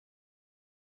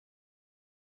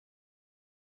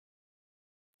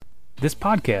This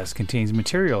podcast contains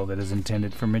material that is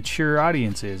intended for mature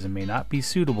audiences and may not be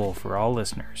suitable for all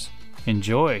listeners.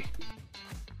 Enjoy!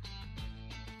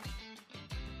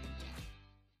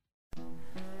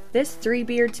 This Three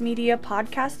Beards Media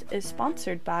podcast is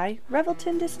sponsored by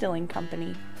Revelton Distilling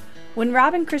Company. When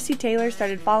Rob and Chrissy Taylor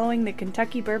started following the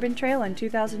Kentucky Bourbon Trail in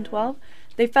 2012,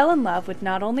 they fell in love with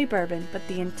not only bourbon, but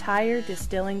the entire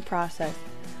distilling process.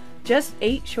 Just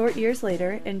 8 short years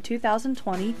later, in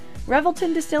 2020,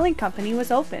 Revelton Distilling Company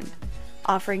was opened,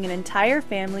 offering an entire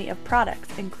family of products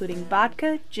including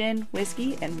vodka, gin,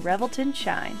 whiskey, and Revelton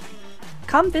Shine.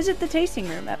 Come visit the tasting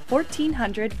room at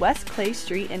 1400 West Clay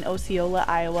Street in Osceola,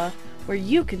 Iowa, where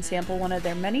you can sample one of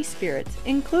their many spirits,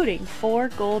 including 4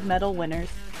 gold medal winners.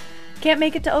 Can't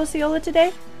make it to Osceola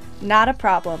today? Not a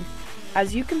problem,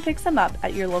 as you can pick some up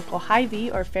at your local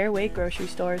Hy-Vee or Fairway grocery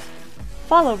stores.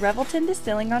 Follow Revelton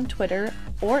Distilling on Twitter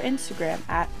or Instagram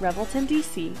at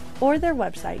ReveltonDC or their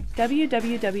website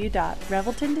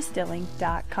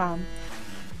www.reveltondistilling.com.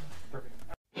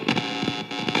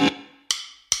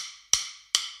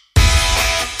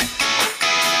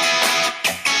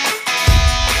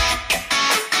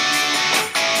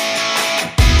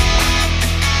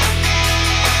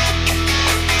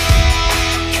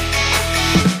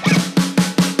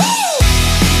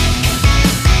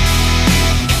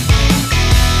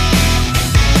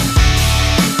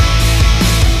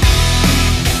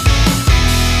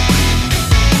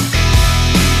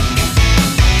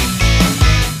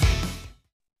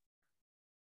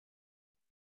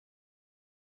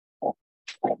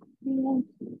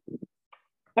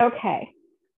 Okay.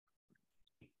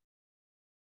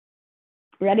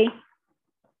 Ready?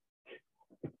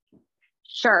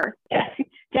 Sure.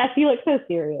 Jess, you look so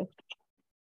serious.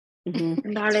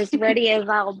 Not as ready as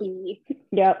I'll be.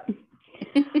 Yep.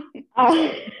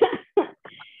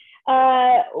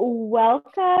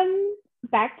 Welcome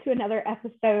back to another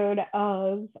episode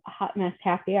of Hot Mess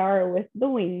Happy Hour with the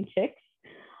Wing Chicks.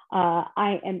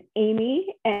 I am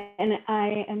Amy, and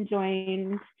I am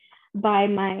joined by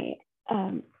my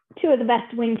two of the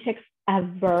best wing chicks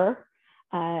ever,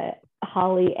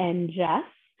 Holly and Jess.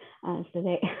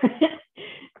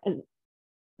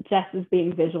 Jess is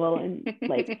being visual and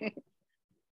like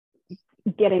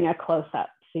getting a close up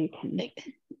so you can,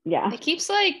 yeah. It keeps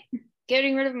like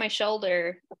getting rid of my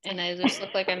shoulder, and I just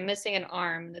look like I'm missing an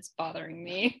arm that's bothering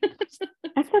me.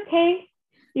 That's okay.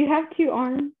 You have 2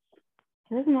 arms.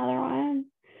 There's another one.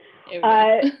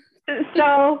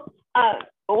 So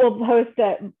we'll post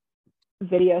a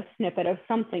video snippet of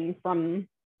something from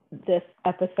this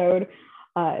episode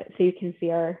so you can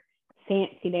see our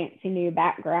fancy dancy new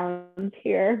background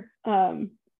here.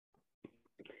 Minus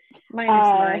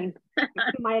mine.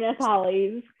 Minus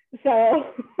Holly's. So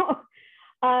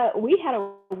we had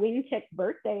a wing chick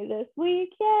birthday this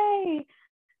week. Yay!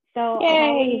 So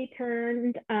Holly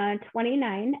turned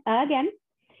 29 again.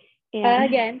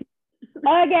 Again.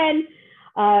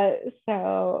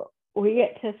 So we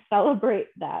get to celebrate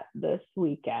that this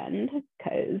weekend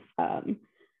because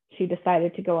she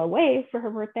decided to go away for her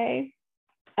birthday.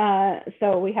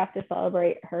 So we have to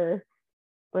celebrate her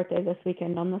birthday this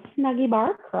weekend on the Snuggie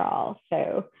Bar Crawl.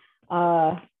 So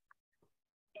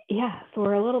yeah, so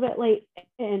we're a little bit late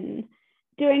in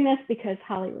doing this because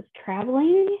Holly was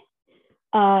traveling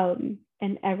and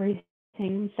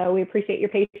everything. So we appreciate your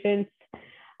patience.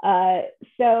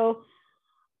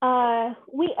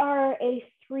 We are a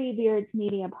Three Beards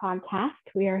Media podcast.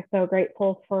 We are so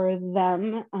grateful for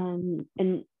them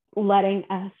and letting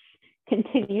us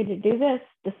continue to do this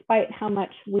despite how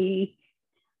much we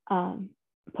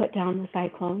put down the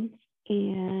Cyclones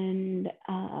and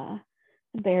the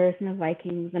Bears and the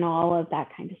Vikings and all of that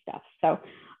kind of stuff. So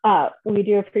we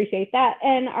do appreciate that.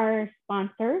 And our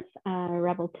sponsors,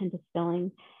 Revelton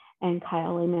Distilling and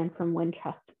Kyle Lehman from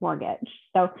Wintrust Mortgage.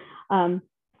 So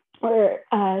we're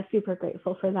super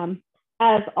grateful for them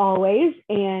as always,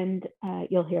 and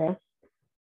you'll hear us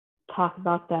talk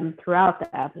about them throughout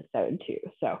the episode too.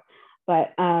 So,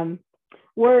 but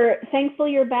we're thankful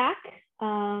you're back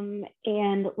and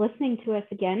listening to us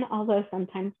again, although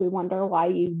sometimes we wonder why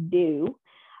you do,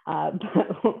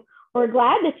 but we're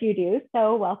glad that you do,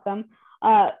 so welcome.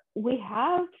 We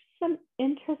have some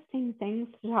interesting things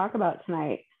to talk about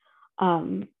tonight.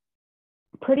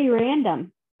 Pretty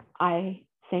random, I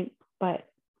think, but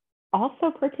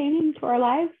also pertaining to our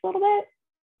lives a little bit.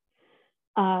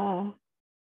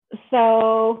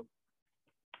 So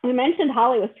we mentioned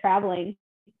Holly was traveling.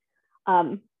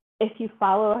 If you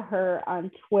follow her on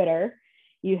Twitter,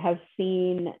 you have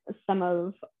seen some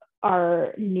of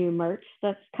our new merch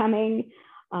that's coming.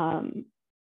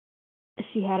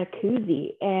 She had a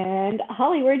koozie. And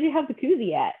Holly, where'd you have the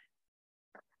koozie at?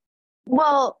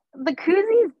 Well, the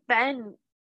koozies been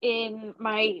in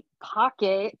my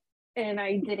pocket and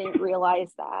I didn't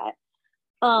realize that.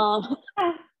 Um,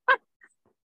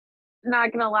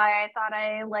 not gonna lie, I thought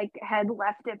I like had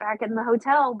left it back in the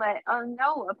hotel, but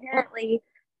no, apparently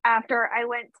after I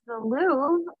went to the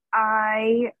Louvre,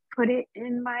 I put it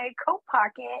in my coat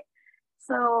pocket.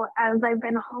 So as I've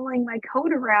been hauling my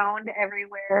coat around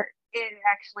everywhere, it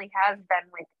actually has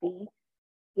been with me.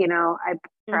 I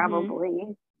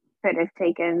probably could have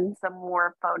taken some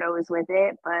more photos with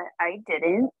it, but I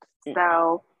didn't.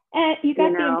 So, And you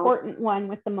got the important one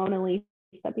with the Mona Lisa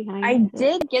behind I it.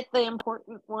 did get the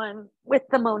important one with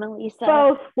the Mona Lisa.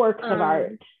 Both works of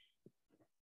art.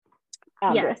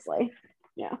 Obviously.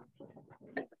 Yes.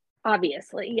 Yeah.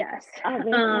 Obviously, yes.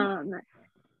 Obviously.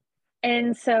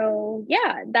 And so,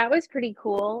 yeah, that was pretty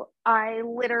cool. I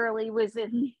literally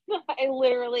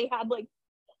had like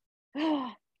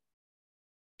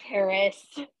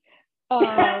Paris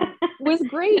was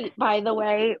great, by the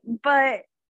way, but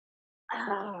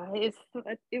it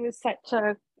was such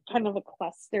a kind of a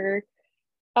cluster.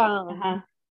 A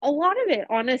lot of it,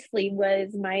 honestly,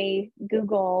 was my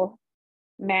Google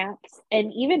Maps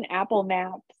and even Apple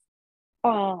Maps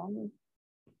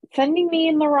sending me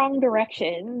in the wrong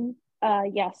direction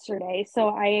yesterday. So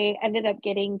I ended up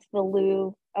getting to the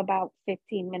Louvre about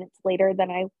 15 minutes later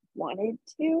than I wanted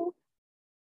to.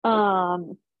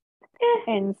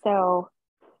 And so,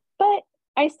 but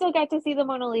I still got to see the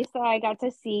Mona Lisa. I got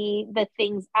to see the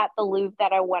things at the Louvre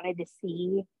that I wanted to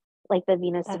see, like the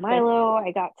Venus de Milo.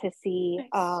 I got to see,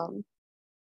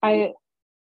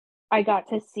 I got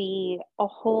to see a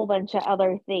whole bunch of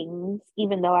other things,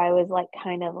 even though I was like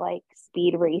kind of like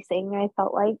speed racing, I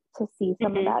felt like, to see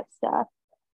some of that stuff.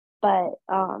 But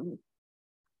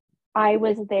I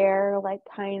was there like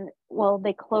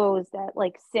they closed at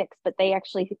like 6, but they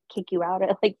actually kick you out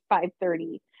at like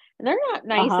 5:30. And they're not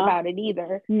nice about it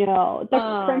either. No,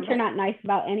 the French are not nice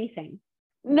about anything.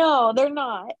 No, they're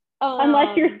not.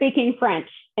 Unless you're speaking French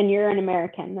and you're an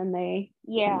American, then they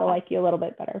tend to like you a little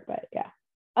bit better, but yeah.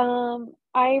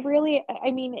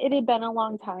 It had been a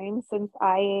long time since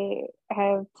I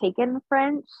have taken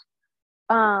French.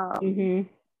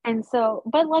 And so,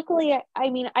 but luckily,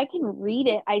 I can read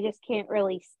it. I just can't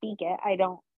really speak it. I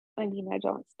don't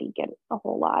speak it a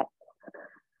whole lot.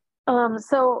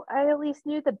 So I at least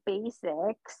knew the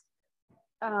basics.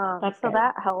 So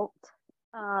that helped.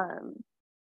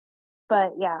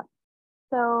 But yeah,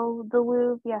 so the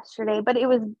Louvre yesterday, but it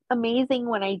was amazing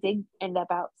when I did end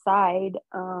up outside.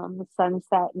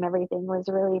 Sunset and everything was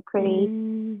really pretty.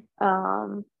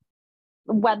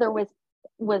 Weather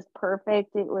was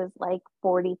perfect. It was like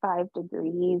 45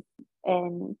 degrees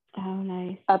and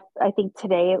nice. I think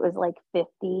today it was like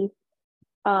 50.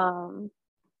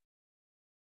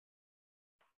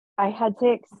 I had to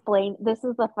explain, this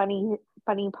is the funny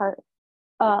part.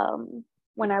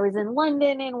 When I was in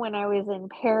London and when I was in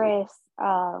Paris,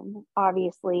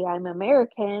 obviously I'm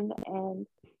American, and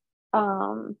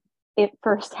it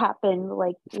first happened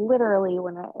like literally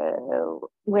when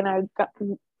I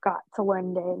got to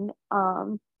London.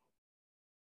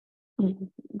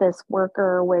 This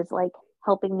worker was like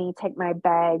helping me take my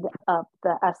bag up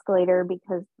the escalator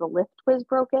because the lift was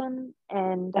broken,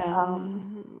 and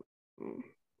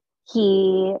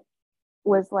he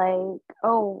was like,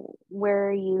 "Oh, where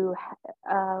are you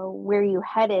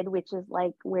headed?" Which is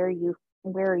like, where are you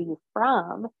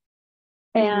from?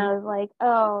 And I was like,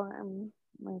 "Oh,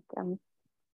 I'm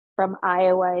from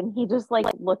Iowa." And he just like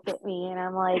looked at me, and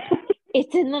I'm like,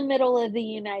 "It's in the middle of the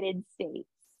United States."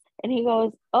 And he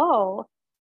goes, "Oh,"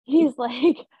 he's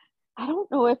like, "I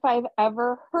don't know if I've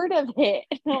ever heard of it."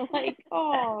 And I'm like,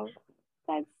 "Oh,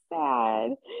 that's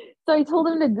sad." So I told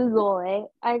him to Google it.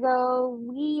 I go,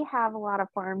 "We have a lot of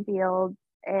farm fields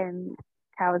and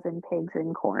cows and pigs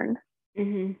and corn."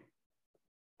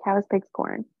 Cows, pigs,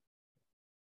 corn.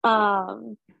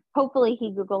 Hopefully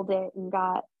he Googled it and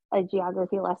got a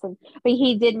geography lesson. But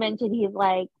he did mention, he's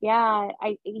like, "Yeah,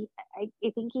 I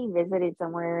think he visited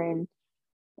somewhere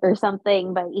or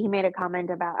something," but he made a comment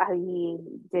about how he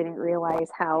didn't realize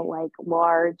how like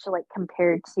large, like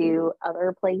compared to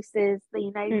other places the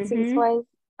United States was,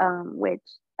 which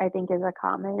I think is a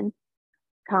common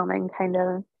kind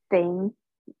of thing.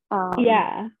 But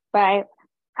I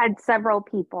had several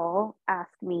people ask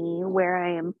me where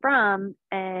I am from,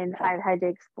 and I've had to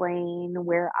explain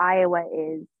where Iowa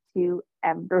is to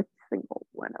every single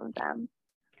one of them.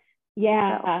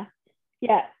 Yeah.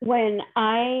 When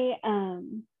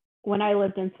I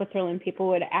lived in Switzerland, people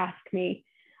would ask me,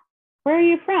 "Where are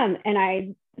you from?"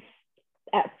 And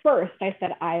at first I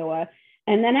said Iowa,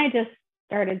 and then I just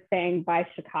started saying by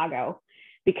Chicago.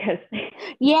 because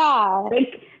Yeah.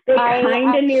 they I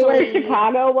kind of knew where actually-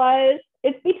 Chicago was.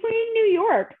 It's between New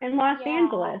York and Los Yeah.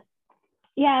 Angeles.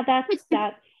 Yeah, that's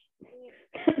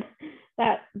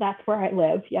that's where I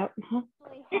live. Yep.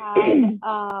 had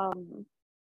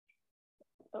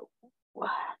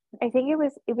I think it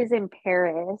was in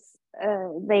Paris.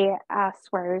 They asked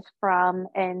where I was from,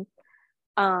 and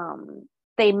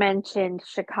they mentioned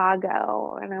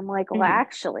Chicago, and I'm like, well, Mhm.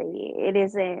 actually, it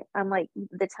isn't. I'm like,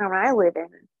 the town I live in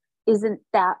isn't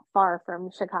that far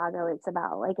from Chicago. It's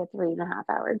about like a 3.5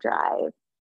 hour drive.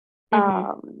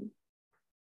 Mhm.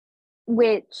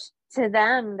 Which to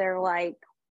them, they're like,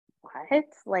 what?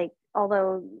 Like,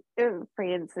 although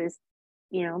France is,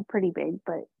 pretty big,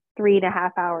 but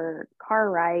 3.5 hour car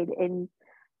ride, and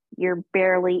you're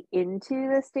barely into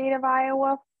the state of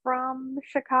Iowa from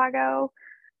Chicago.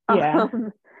 Yeah.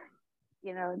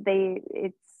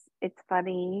 It's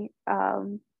funny.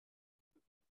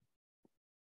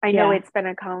 I know Yeah. it's been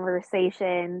a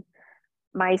conversation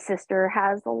my sister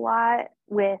has a lot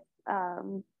with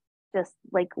just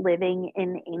like living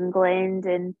in England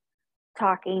and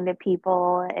talking to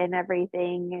people and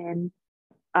everything,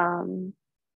 and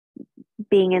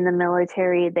being in the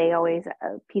military.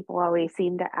 People always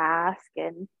seem to ask,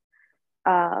 and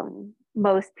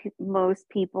most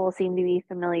people seem to be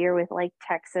familiar with like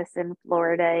Texas and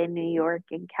Florida and New York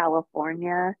and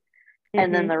California,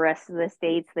 and then Mhm. the rest of the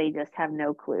states they just have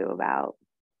no clue about.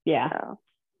 Yeah. So.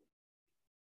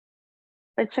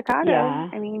 But Chicago, Yeah.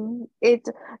 I mean,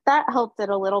 that helped it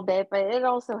a little bit, but it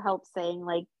also helps saying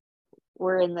like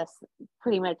we're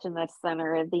pretty much in the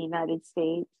center of the United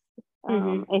States.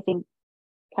 Mhm. I think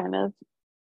kind of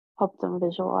helped them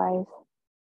visualize.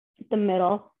 The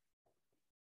middle.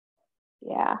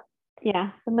 Yeah,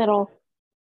 Yeah. the middle.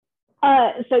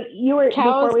 So you were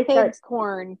Cows, before we start. pigs,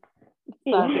 corn.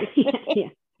 Yeah.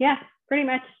 Yeah, pretty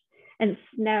much. And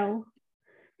snow.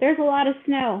 There's a lot of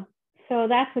snow, so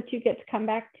that's what you get to come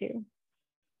back to.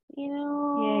 Yay.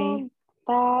 Yay.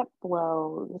 That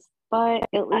blows, but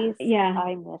at least yeah.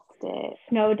 I missed it.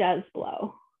 Snow does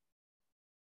blow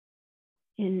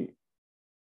in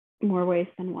more ways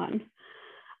than one.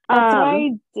 That's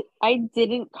why I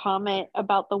didn't comment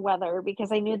about the weather,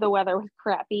 because I knew the weather was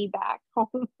crappy back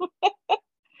home.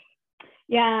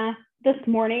 Yeah, this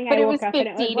morning But I it woke was up and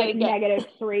it was 50 like again.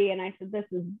 -3, and I said,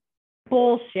 "This is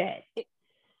bullshit."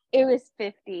 It was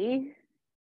 50.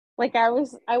 Like I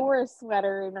wore a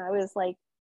sweater and I was like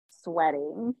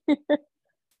sweating. I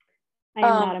am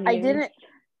not I amused. didn't.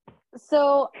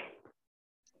 So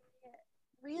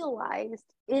realized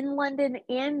in London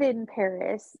and in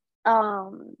Paris,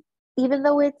 even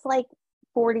though it's like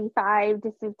 45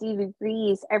 to 50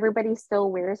 degrees, everybody still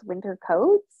wears winter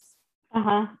coats.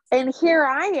 And here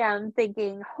I am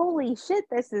thinking, holy shit,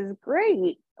 this is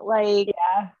great. Like,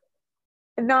 yeah.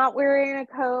 Not wearing a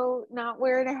coat, not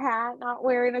wearing a hat, not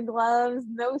wearing a gloves,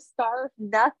 no scarf,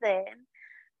 nothing.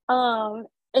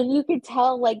 And you could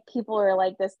tell like people are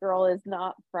like, this girl is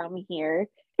not from here,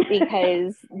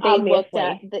 because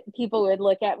people would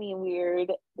look at me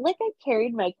weird. Like I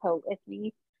carried my coat with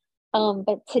me.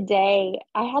 But today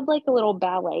I had like a little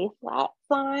ballet flats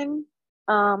on.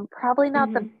 Probably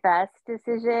not the best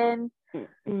decision,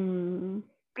 because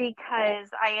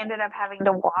I ended up having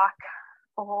to walk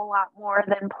a whole lot more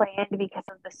than planned because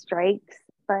of the strikes.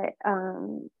 But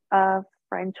a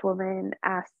French woman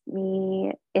asked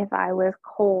me if I was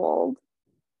cold,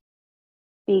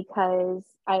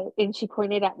 and she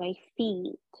pointed at my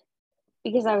feet,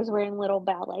 because I was wearing little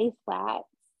ballet flats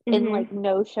and like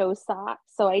no show socks,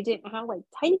 so I didn't have like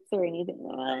tights or anything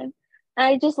on. And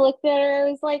I just looked at her.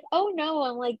 I was like, "Oh no!"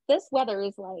 I'm like, "This weather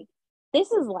is like, this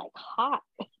is like hot."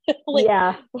 Like,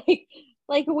 yeah.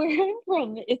 Like where I'm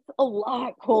from, it's a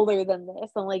lot colder than this.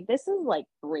 I'm like, this is like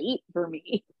great for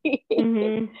me.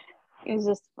 It was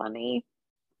just funny.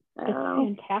 It's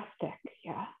fantastic.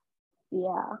 Yeah.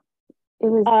 Yeah. It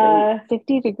was great.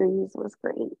 50 degrees was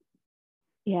great.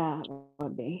 Yeah, it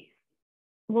would be.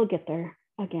 We'll get there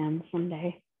again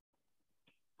someday.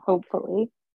 Hopefully.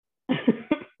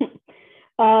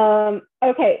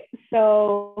 Okay,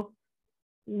 so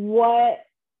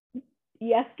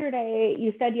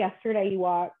you said yesterday you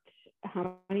walked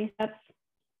how many steps?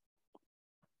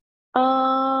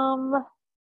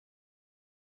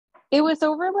 It was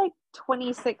over like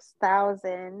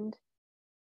 26,000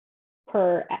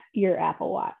 per your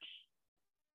Apple Watch.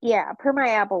 Yeah, per my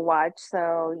Apple Watch.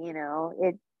 So,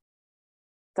 it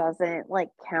doesn't like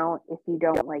count if you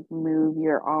don't like move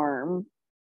your arm.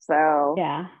 So,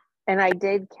 yeah. And I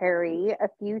did carry a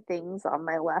few things on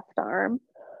my left arm,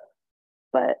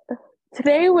 but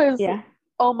today was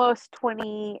almost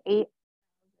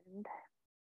 28,000.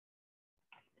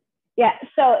 Yeah.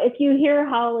 So if you hear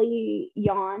Holly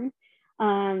yawn,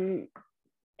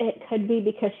 it could be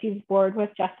because she's bored with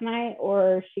Jess and I,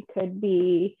 or she could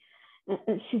be,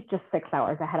 she's just 6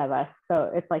 hours ahead of us.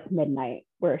 So it's like midnight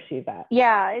where she's at.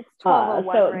 Yeah, it's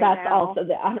 12:01 So right that's now. also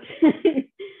the option.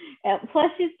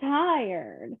 Plus she's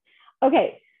tired.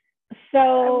 Okay.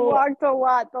 So I've walked a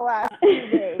lot the last 2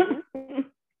 days.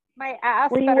 My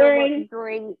ass Were you better wearing- look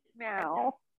great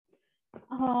now.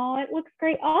 Oh, it looks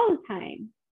great all the time.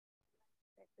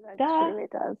 That's Duh. true.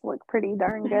 It does look pretty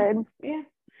darn good. Yeah.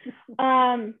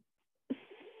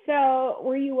 So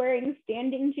were you wearing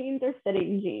standing jeans or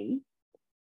sitting jeans?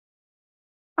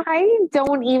 I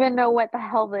don't even know what the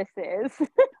hell this is.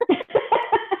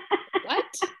 What?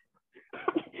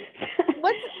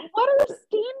 What are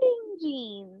standing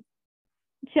jeans?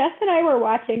 Jess and I were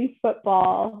watching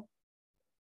football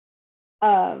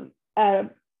at a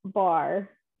bar,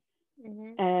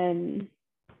 and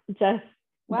just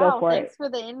Wow, go for thanks it. for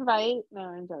the invite. No,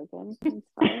 I'm joking. It's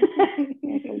fine.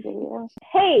 I forgive you.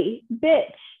 Hey,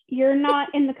 bitch, you're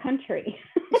not in the country.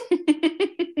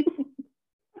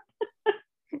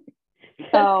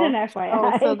 Just an FYI.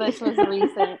 Oh, so this was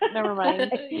recent. Never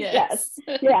mind. Yes.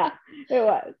 Yeah, it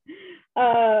was.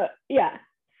 Yeah.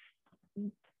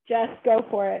 Just go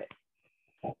for it.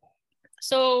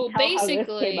 So Tell how this came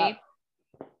basically, up.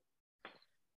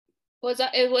 was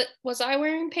I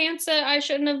wearing pants that I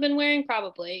shouldn't have been wearing?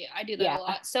 Probably. I do that Yeah. a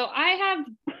lot. So I have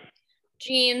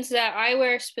jeans that I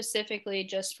wear specifically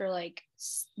just for like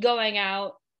going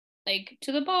out, like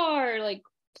to the bar, like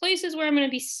places where I'm going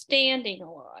to be standing a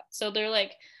lot. So they're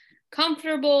like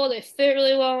comfortable, they fit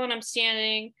really well when I'm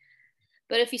standing.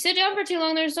 But if you sit down for too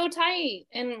long, they're so tight.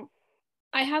 And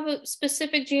I have a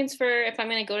specific jeans for if I'm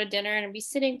going to go to dinner and be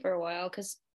sitting for a while,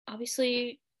 because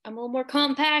obviously I'm a little more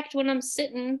compact when I'm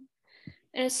sitting,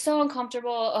 and it's so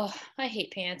uncomfortable. Oh, I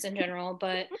hate pants in general,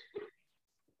 but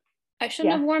I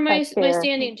shouldn't have worn my that's fair.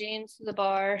 standing jeans to the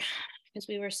bar because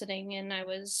we were sitting, and I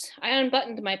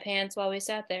unbuttoned my pants while we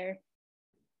sat there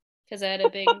because I had a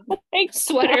big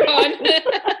sweater on.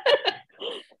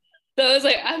 So I was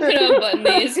like, I'm gonna unbutton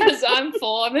these because I'm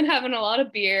full. I've been having a lot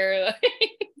of beer.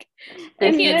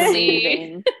 This can't is see.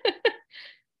 amazing.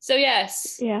 So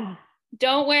yes, Yeah.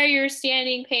 don't wear your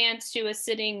standing pants to a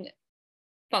sitting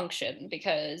function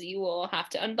because you will have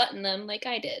to unbutton them like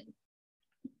I did.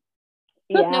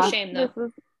 Yeah. No shame though. This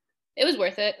is It was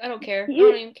worth it. I don't care. I You-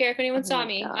 don't even care if anyone Oh saw my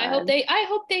me. God. I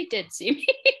hope they did see me.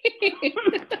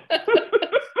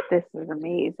 this is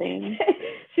amazing.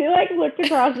 She like looked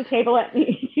across the table at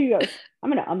me. She goes, "I'm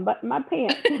gonna unbutton my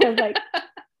pants." I was like,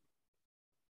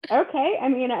 "Okay." I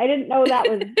mean, I didn't know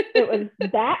it was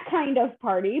that kind of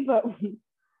party, but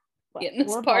Getting this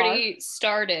we're party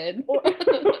started.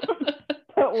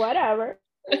 but whatever.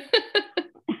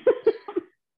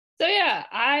 So yeah,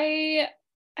 I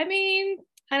mean,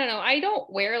 I don't know. I don't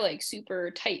wear like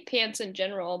super tight pants in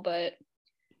general, but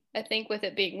I think with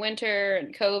it being winter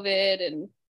and COVID, and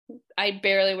I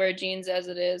barely wear jeans as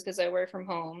it is because I work from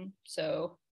home.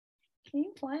 So can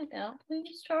you quiet down,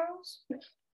 please, Charles?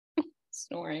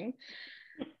 Snoring.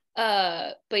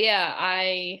 But yeah,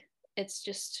 it's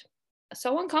just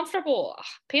so uncomfortable.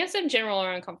 Pants in general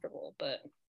are uncomfortable, but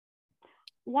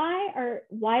why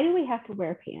do we have to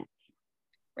wear pants?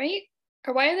 right?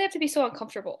 Or why do they have to be so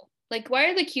uncomfortable? Like, why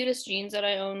are the cutest jeans that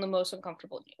I own the most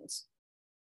uncomfortable jeans?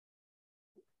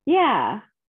 Yeah.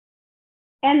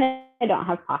 And they don't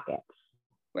have pockets.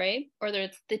 Right? Or they're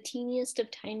the teeniest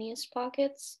of tiniest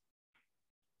pockets.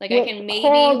 Like Which I can maybe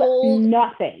hold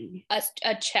nothing.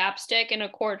 a chapstick and a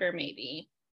quarter, maybe.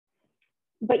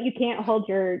 But you can't hold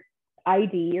your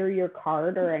ID or your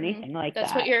card or anything like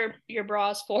That's that. what your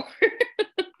bra's for.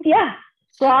 Yeah.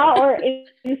 Bra or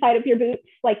inside of your boots.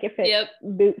 Like if it's Yep.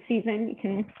 boot season, you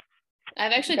can.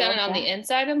 I've actually Go done it with on that. the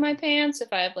inside of my pants. If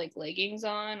I have like leggings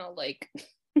on, I'll like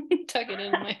tuck it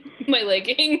in my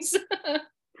leggings.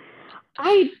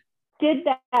 I did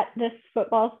that this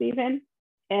football season,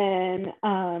 and You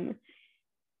gotta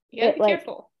it, be like,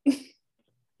 careful.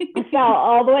 I fell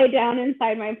all the way down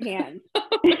inside my pants.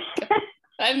 Oh my God.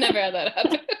 I've never had that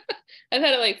happen. I've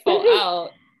had it like fall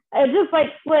out. It just like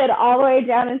slid all the way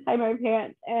down inside my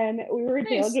pants, and we were Nice.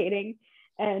 tailgating,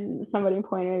 and somebody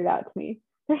pointed it out to me.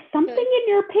 There's something in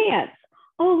your pants.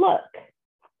 Oh, look.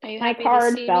 Are you My happy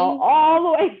card to see fell me? all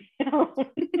the way down.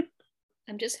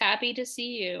 I'm just happy to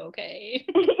see you, okay?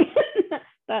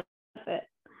 That's it.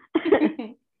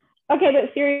 Okay,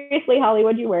 but seriously, Holly,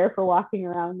 what'd you wear for walking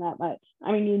around that much?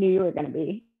 I mean, you knew you were going to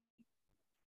be.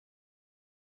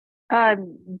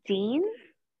 Jeans?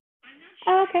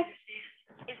 Oh, okay.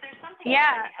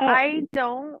 Yeah, Oh. I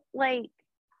don't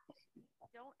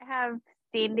have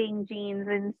standing jeans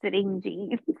and sitting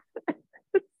jeans.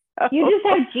 You just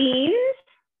have jeans?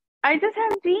 I just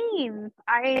have jeans.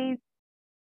 I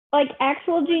Like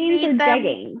actual jeans or Need them.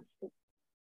 jeggings?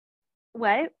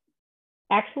 what?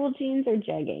 Actual jeans or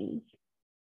jeggings?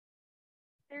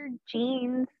 They're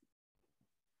jeans,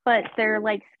 but they're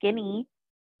like skinny.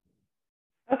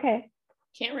 Okay.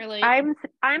 Can't relate.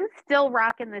 I'm still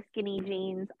rocking the skinny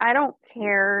jeans. I don't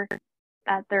care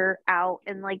that they're out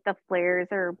and like the flares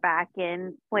are back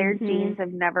in. Flared Mhm. jeans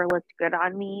have never looked good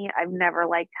on me. I've never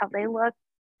liked how they look.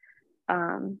 They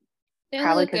only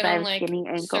Probably look 'cause good I on have like skinny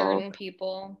ankles. certain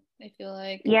people. I feel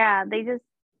like. Yeah, they just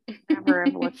never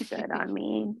have looked good on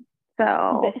me.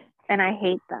 So, and I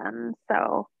hate them.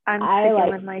 So I'm I sticking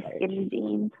like with my flared skinny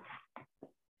jeans.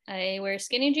 I wear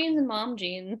skinny jeans and mom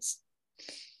jeans.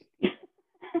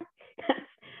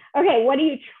 Okay, what do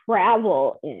you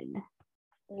travel in?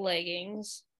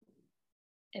 Leggings.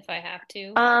 If I have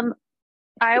to.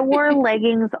 I wore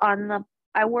leggings on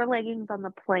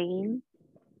the plane.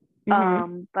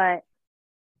 Mhm. But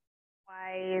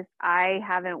wise, I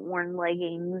haven't worn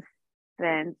leggings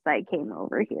since I came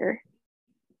over here.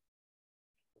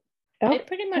 I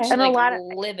pretty much Okay. And a like lot of-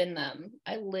 live in them.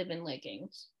 I live in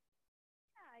leggings.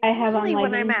 I have on Usually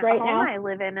when I'm leggings at right home, now. I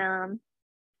live in them.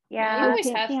 You Yeah. always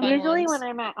can't have see 'em. fun Usually ones. when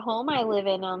I'm at home, I live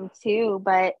in them too.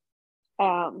 But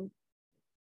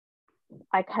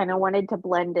I kind of wanted to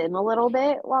blend in a little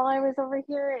bit while I was over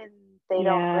here, and they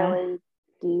don't Yeah. really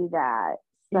do that.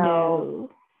 So, No.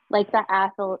 like the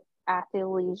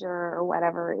athleisure or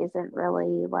whatever isn't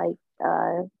really like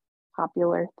a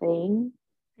popular thing.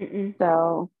 Mm-mm.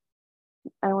 So,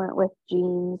 I went with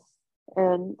jeans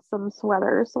and some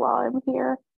sweaters while I'm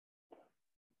here.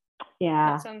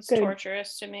 Yeah. That sounds Good.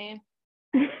 torturous to me.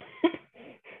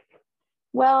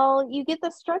 Well, you get the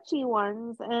stretchy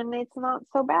ones, and it's not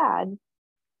so bad.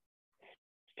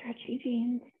 Stretchy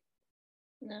jeans.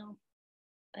 No.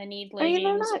 I need I mean,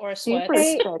 they're leggings not or super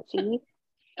sweats. stretchy,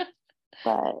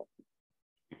 but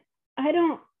I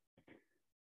don't.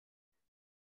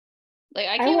 Like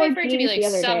I I can't wore wait for it to be jeans like the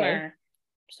other day. summer,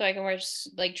 so I can wear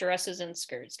like dresses and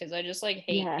skirts because I just like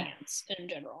hate Yeah. pants in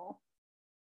general.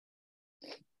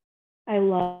 I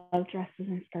love dresses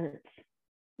and skirts.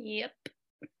 Yep.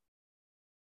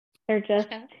 They're just.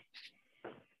 Yeah.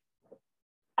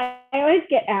 I always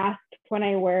get asked when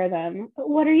I wear them,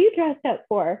 what are you dressed up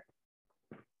for?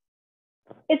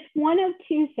 It's one of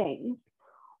two things.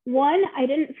 One, I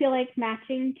didn't feel like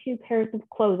matching two pairs of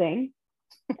clothing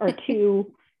or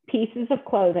two pieces of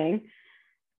clothing.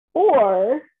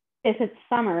 Or if it's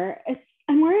summer,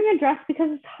 I'm wearing a dress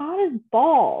because it's hot as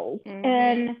balls. Mhm.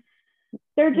 And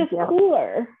they're just Yep.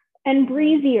 cooler and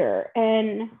breezier.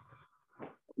 And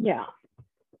yeah.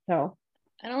 So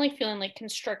I don't like feeling like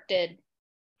constricted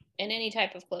in any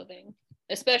type of clothing,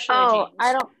 especially jeans.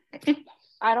 I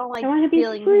don't like I wanna be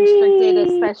feeling constricted,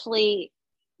 free. especially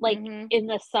like Mhm. in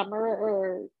the summer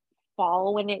or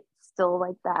fall when it's still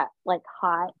like that like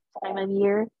hot time of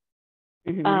year.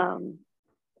 Mhm.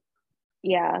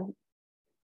 Yeah.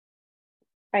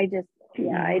 I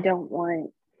don't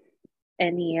want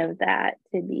any of that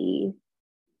to be.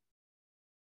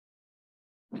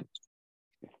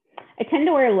 I tend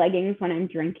to wear leggings when I'm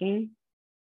drinking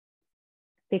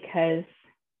because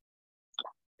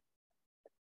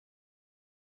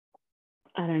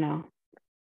I don't know.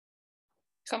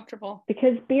 Comfortable.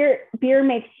 Because beer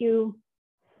makes you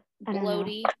I don't know.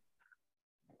 Bloaty.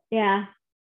 Yeah.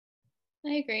 I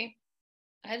agree.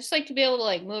 I just like to be able to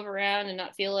like move around and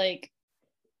not feel like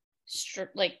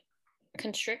like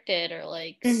constricted or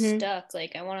like Mhm. stuck.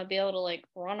 Like I want to be able to like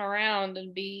run around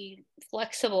and be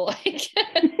flexible, I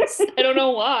guess. I don't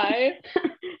know why.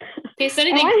 In case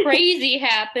anything crazy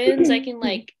happens, I can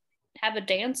like have a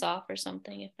dance off or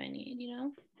something if I need, you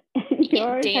know? You can't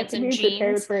always have dance to in be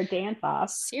prepared jeans. for a dance off.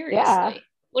 Seriously. Yeah.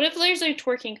 What if there's a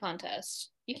twerking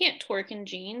contest? You can't twerk in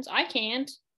jeans. I can't.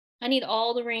 I need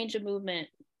all the range of movement.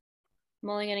 I'm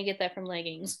only going to get that from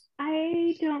leggings.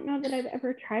 I don't know that I've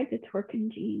ever tried to twerk in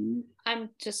jeans. I'm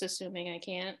just assuming I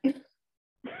can't.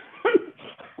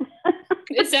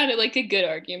 It sounded like a good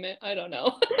argument. I don't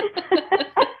know.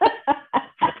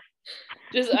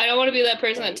 Just I don't want to be that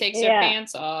person that takes their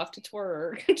pants off to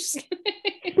twerk. Just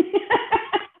kidding.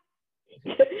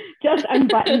 Just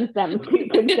unbuttons them so you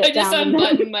can sit I just down in them.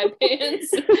 unbutton my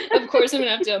pants. Of course, I'm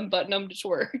gonna have to unbutton them to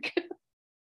twerk.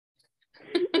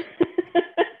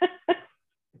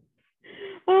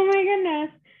 Oh my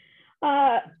goodness.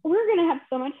 We're gonna have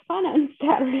so much fun on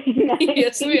Saturday night.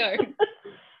 Yes, we are.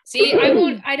 See,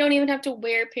 I don't even have to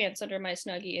wear pants under my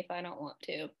Snuggie if I don't want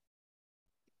to.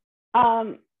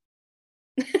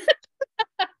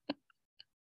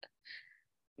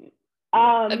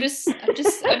 I'm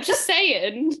just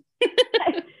saying.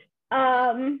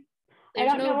 There's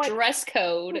don't know no what dress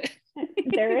code.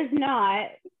 there is not.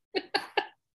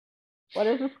 What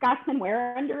does a Scotsman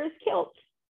wear under his kilt?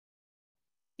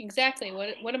 Exactly.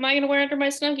 What am I going to wear under my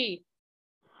Snuggie?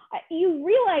 You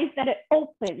realize that it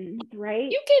opens,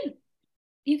 right?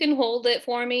 You can hold it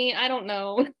for me. I don't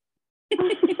know.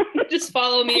 Just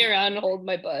follow me around and hold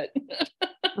my butt.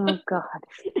 Oh God.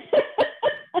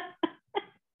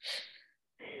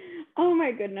 Oh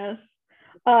my goodness.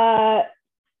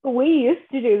 We used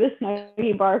to do the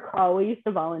Snuggie bar crawl. We used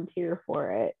to volunteer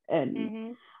for it.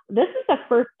 And this is the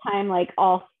first time like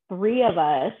all three of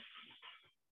us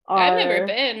are... I've never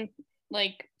been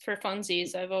like for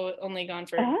funsies. I've only gone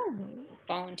for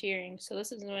volunteering. So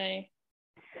this is my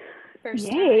first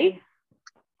time,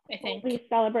 I think. We'll be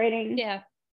celebrating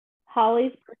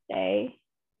Holly's birthday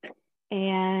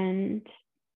and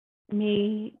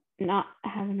me not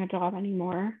having a job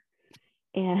anymore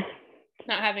and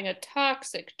not having a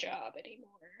toxic job anymore.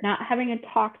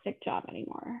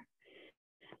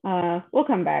 We'll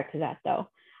come back to that though.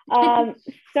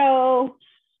 So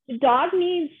the dog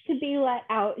needs to be let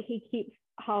out. He keeps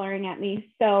hollering at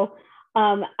me. So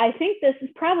I think this is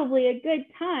probably a good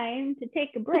time to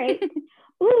take a break.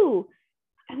 Ooh,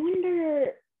 I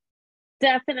wonder.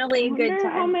 Definitely a good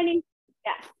time.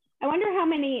 I wonder how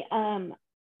many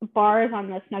bars on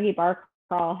the Snuggie Bar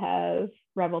Crawl have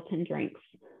Revelton drinks.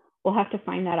 We'll have to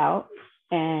find that out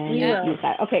and use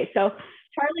that. Okay, so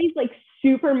Charlie's like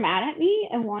super mad at me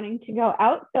and wanting to go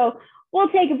out. So we'll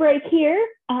take a break here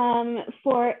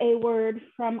for a word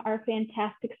from our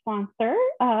fantastic sponsor,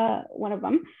 one of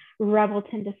them,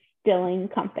 Revelton Distilling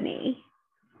Company.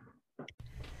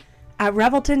 At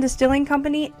Revelton Distilling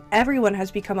Company, everyone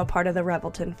has become a part of the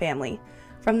Revelton family.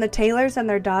 From the Taylors and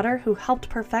their daughter who helped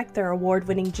perfect their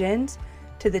award-winning gins,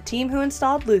 to the team who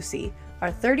installed Lucy,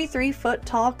 our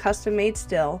 33-foot-tall custom-made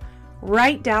still,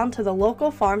 right down to the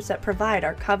local farms that provide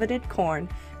our coveted corn,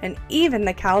 and even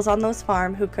the cows on those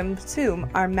farms who consume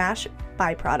our mash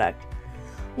byproduct.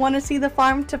 Want to see the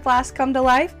farm to flask come to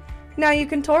life? Now you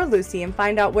can tour Lucy and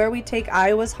find out where we take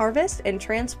Iowa's harvest and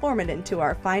transform it into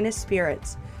our finest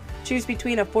spirits. Choose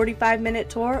between a 45-minute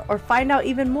tour or find out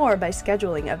even more by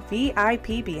scheduling a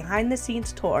VIP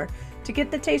behind-the-scenes tour to get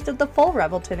the taste of the full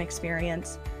Revelton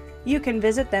experience. You can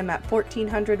visit them at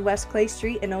 1400 West Clay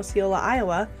Street in Osceola,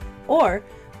 Iowa, or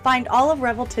find all of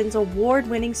Revelton's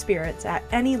award-winning spirits at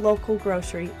any local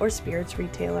grocery or spirits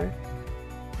retailer.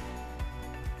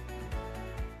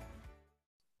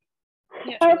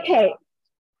 Okay.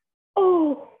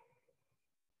 Oh,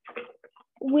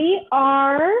 we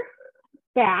are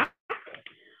back.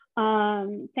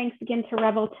 Thanks again to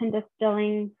Revelton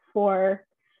Distilling for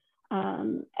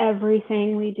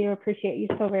everything. We do appreciate you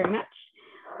so very much.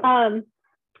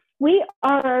 We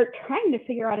are trying to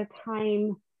figure out a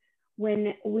time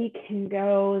when we can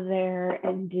go there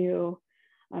and do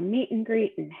a meet and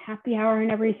greet and happy hour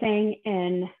and everything.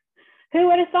 And who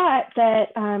would have thought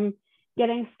that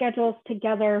getting schedules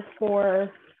together for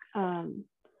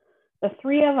the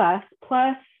three of us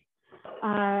plus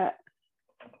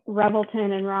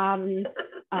Revelton and Rob, and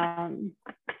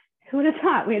who would have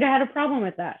thought we'd have had a problem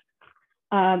with that?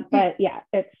 But yeah,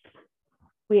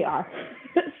 we are.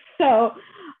 So,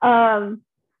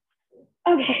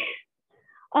 okay.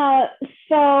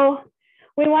 So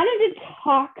we wanted to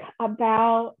talk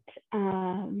about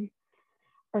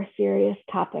our serious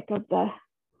topic of the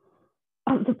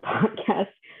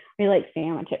podcast. We like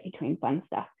sandwich it between fun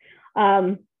stuff.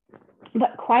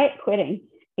 But quiet quitting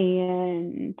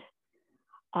and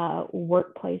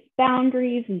workplace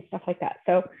boundaries and stuff like that.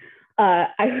 So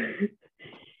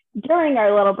during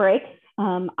our little break,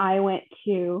 I went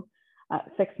to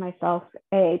fix myself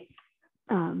a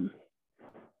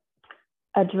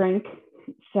drink.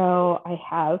 So I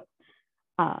have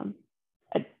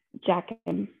a Jack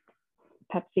and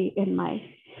Pepsi in my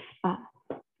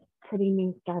pretty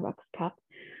new Starbucks cup.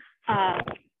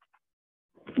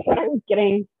 What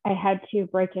I had to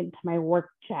break into my work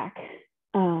Jack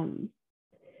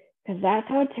because that's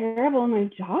how terrible my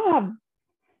job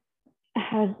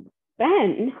has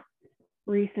been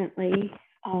recently.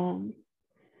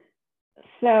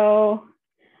 So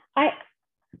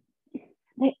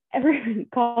everyone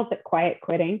calls it quiet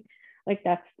quitting, like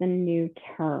that's the new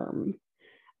term.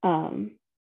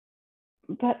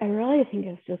 But I really think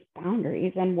it's just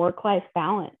boundaries and work-life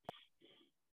balance.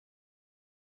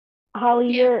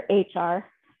 Holly, you're HR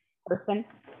person.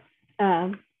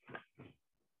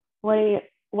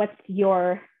 What's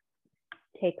your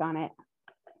take on it?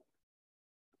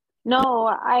 No,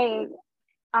 I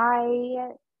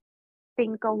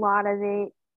think a lot of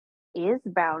it is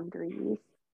boundaries.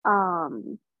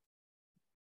 You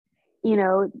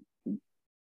know,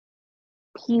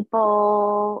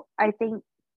 people, I think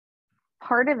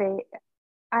part of it,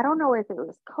 I don't know if it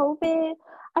was COVID.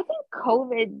 I think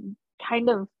COVID kind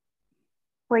of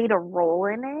played a role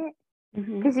in it.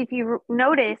 Because if you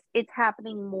notice, it's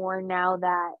happening more now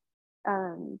that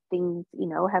things,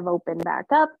 have opened back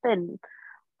up and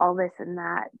all this and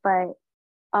that. But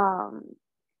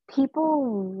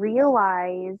people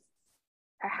realize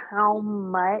how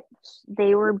much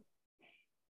they were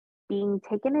being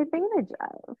taken advantage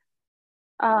of.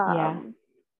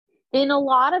 In a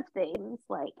lot of things,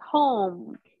 like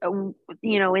home,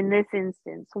 in this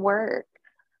instance, work.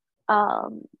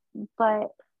 But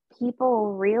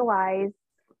people realized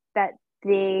that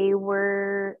they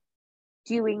were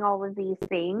doing all of these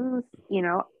things,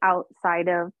 outside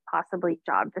of possibly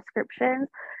job descriptions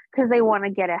because they want to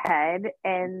get ahead,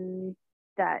 and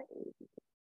that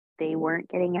they weren't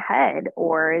getting ahead,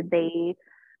 or they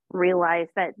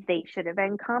realized that they should have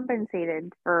been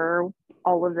compensated for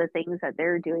all of the things that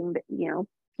they're doing. That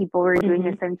people were doing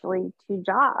essentially two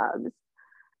jobs,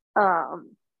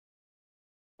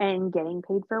 and getting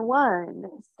paid for one.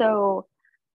 So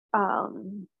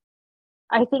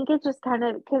I think it's just kind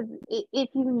of, because if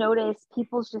you notice,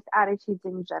 people's just attitudes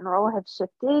in general have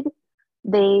shifted.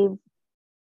 They've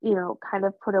kind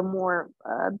of put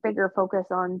a bigger focus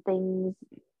on things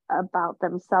about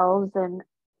themselves and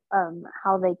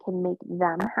how they can make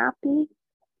them happy.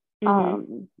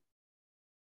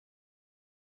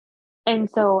 And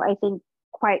so I think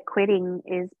quiet quitting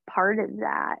is part of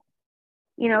that.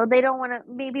 They don't want to,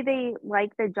 maybe they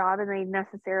like the job and they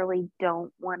necessarily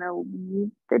don't want to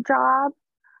leave the job,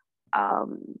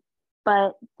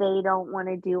 but they don't want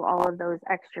to do all of those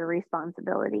extra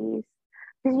responsibilities.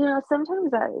 Because,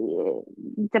 sometimes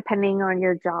depending on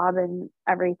your job and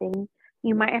everything,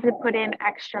 you might have to put in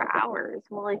extra hours.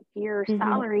 Well, if your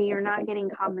salary, you're not getting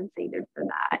compensated for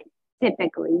that.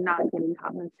 Typically not getting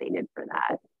compensated for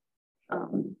that.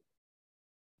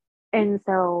 And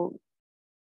so,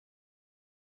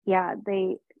 yeah,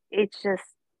 it's just,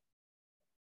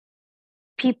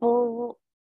 people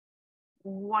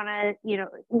want to,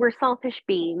 we're selfish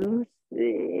beings.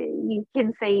 You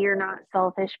can say you're not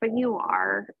selfish, but you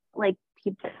are, like,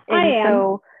 people. And I am.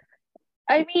 So,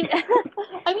 I mean,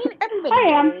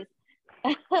 everybody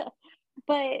is.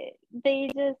 But they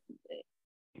just,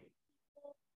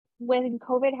 when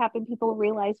COVID happened, people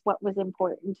realized what was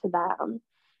important to them.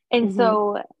 And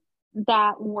so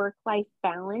that work-life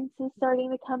balance is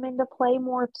starting to come into play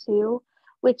more too,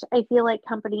 which I feel like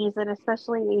companies, and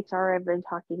especially HR, have been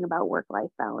talking about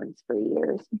work-life balance for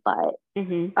years. But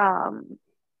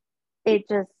it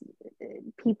just,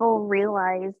 people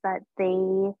realize that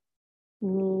they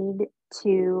need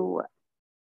to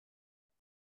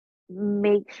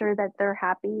make sure that they're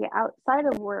happy outside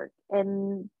of work,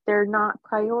 and they're not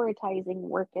prioritizing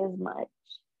work as much,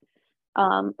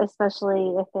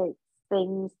 especially if it's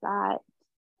things that,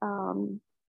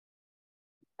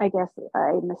 I guess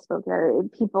I misspoke there.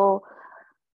 People,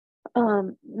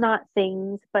 not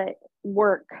things, but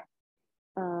work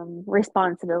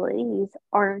responsibilities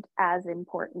aren't as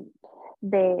important.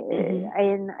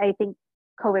 And I think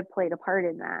COVID played a part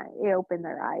in that. It opened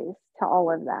their eyes to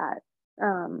all of that.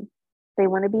 They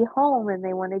want to be home and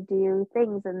they want to do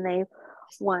things, and they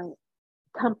want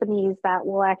companies that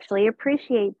will actually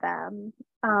appreciate them.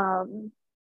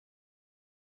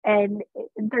 And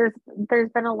there's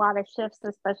been a lot of shifts,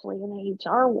 especially in the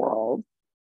HR world,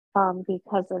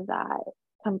 because of that.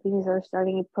 Companies are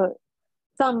starting to put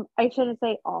some, I shouldn't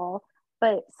say all,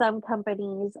 but some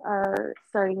companies are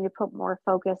starting to put more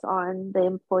focus on the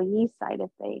employee side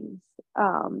of things.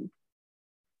 I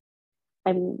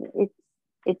mean,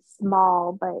 it's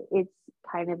small, but it's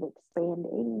kind of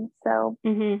expanding. So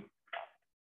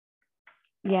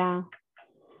yeah.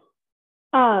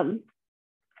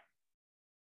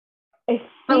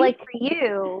 But like for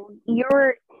you,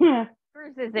 yours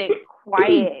isn't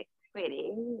quiet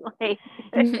quitting. Like,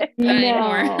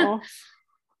 no,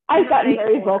 I've gotten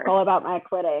very vocal about my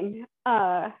quitting.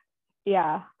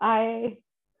 Yeah, I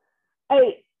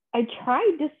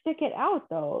tried to stick it out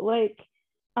though. Like,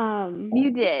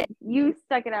 you did. You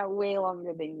stuck it out way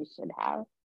longer than you should have.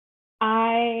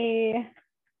 I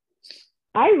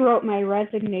wrote my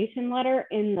resignation letter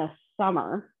in the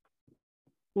summer.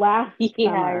 Last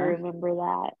summer. I remember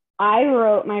that. I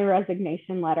wrote my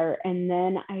resignation letter, and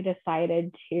then I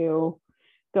decided to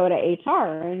go to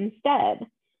HR instead,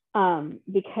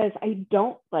 because I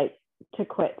don't like to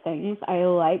quit things. I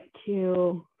like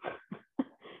to,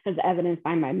 as evidenced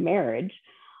by my marriage,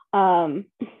 stuck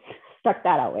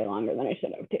that out way longer than I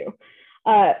should have too.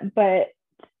 But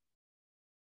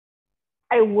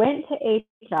I went to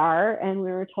HR and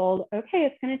we were told, okay,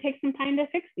 it's going to take some time to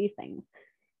fix these things.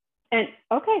 And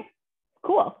okay,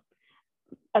 cool.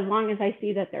 As long as I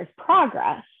see that there's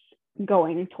progress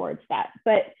going towards that.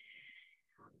 But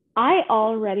I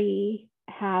already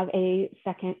have a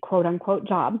second quote unquote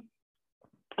job.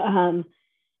 And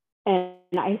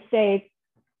I say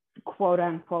quote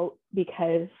unquote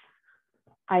because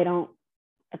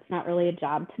it's not really a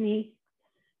job to me,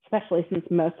 especially since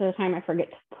most of the time I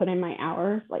forget to put in my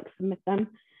hours, like submit them.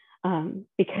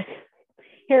 Because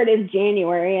here it is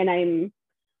January and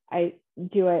I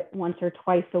do it once or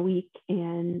twice a week,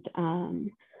 and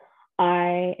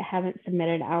I haven't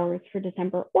submitted hours for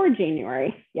December or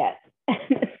January yet.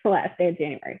 It's the last day of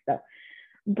January. So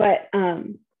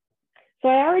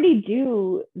I already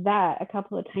do that a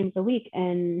couple of times a week.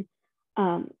 And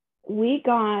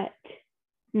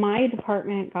my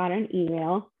department got an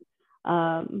email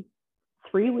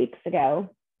 3 weeks ago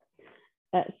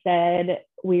that said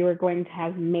we were going to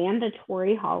have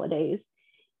mandatory holidays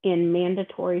and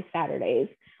mandatory Saturdays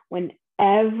when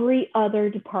every other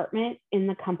department in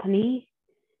the company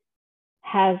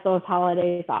has those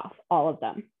holidays off, all of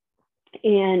them.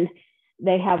 And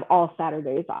they have all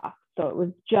Saturdays off. So it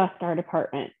was just our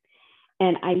department.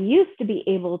 And I used to be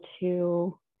able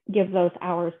to give those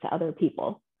hours to other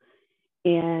people.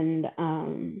 And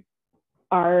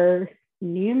our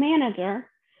new manager,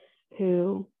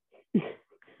 who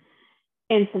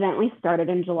incidentally started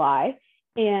in July,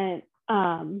 and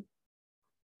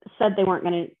said they weren't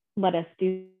going to let us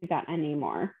do that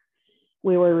anymore.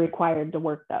 We were required to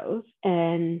work those.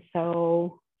 And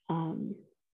so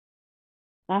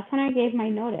that's when I gave my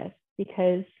notice,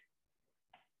 because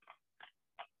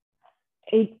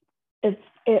it's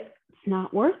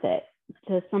not worth it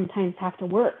to sometimes have to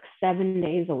work 7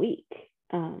 days a week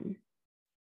and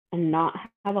not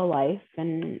have a life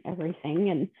and everything.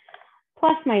 And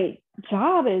plus my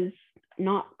job is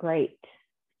not great.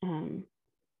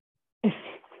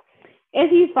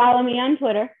 If you follow me on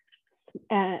Twitter,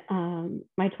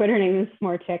 my Twitter name is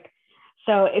Smorchick.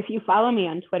 So if you follow me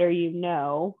on Twitter, you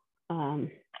can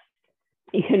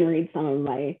read some of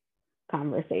my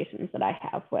conversations that I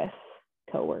have with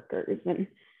coworkers. And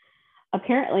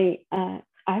apparently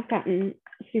I've gotten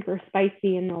super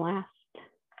spicy in the last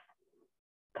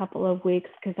couple of weeks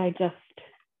because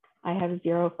I have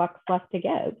zero fucks left to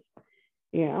give.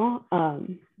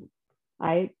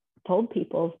 I told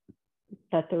people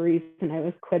that the reason I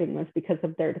was quitting was because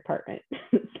of their department.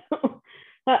 So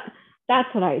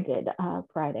that's what I did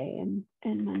Friday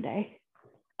and Monday.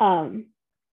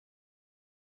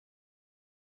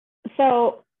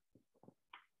 So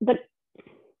the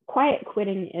quiet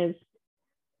quitting is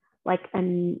like a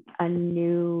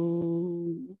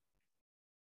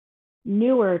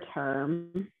newer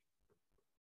term.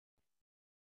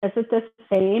 Is it the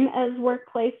same as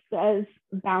workplace as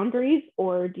boundaries,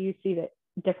 or do you see it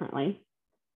differently?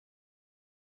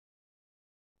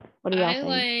 What do y'all think?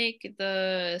 Like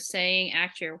the saying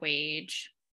act your wage.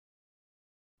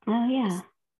 Oh yeah.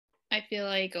 I feel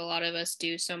like a lot of us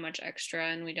do so much extra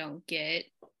and we don't get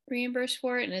reimbursed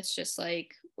for it. And it's just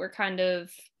like, we're kind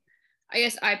of, I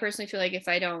guess I personally feel like if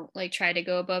I don't like try to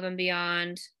go above and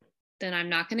beyond, then I'm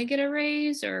not going to get a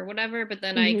raise or whatever. But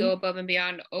then I go above and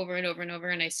beyond over and over and over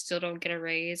and I still don't get a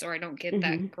raise, or I don't get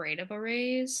that great of a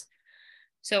raise.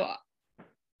 So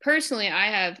personally, I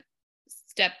have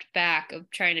stepped back of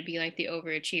trying to be like the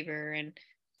overachiever and,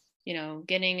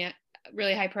 getting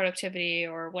really high productivity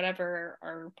or whatever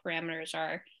our parameters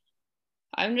are.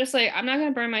 I'm just like, I'm not going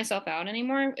to burn myself out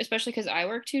anymore, especially because I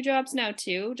work 2 jobs now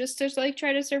too, just to like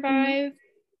try to survive.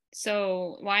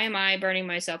 So why am I burning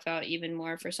myself out even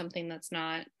more for something that's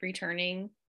not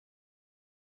returning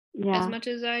as much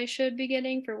as I should be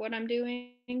getting for what I'm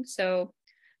doing? So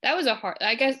that was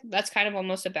I guess that's kind of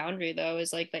almost a boundary though,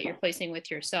 is like that you're placing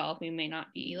with yourself. You may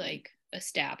not be like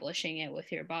establishing it with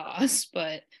your boss,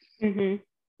 but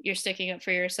you're sticking up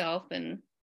for yourself. And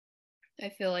I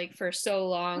feel like for so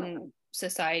long,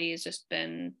 society has just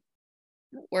been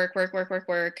work,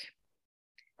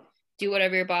 do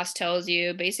whatever your boss tells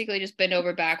you, basically just bend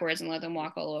over backwards and let them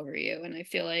walk all over you. And I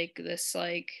feel like this,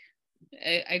 like,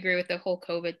 I agree with the whole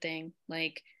COVID thing.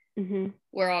 Like,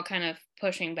 we're all kind of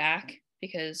pushing back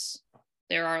because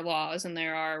there are laws and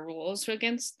there are rules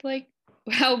against like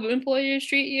how employers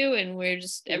treat you. And we're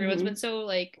just, everyone's been so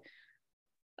like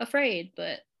afraid,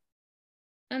 but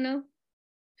I don't know,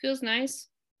 feels nice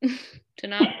to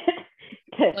not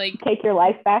to like take your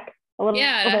life back a little. To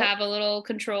have a little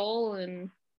control, and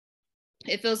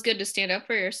it feels good to stand up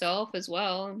for yourself as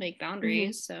well and make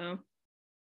boundaries. So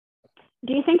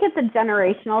Do you think it's a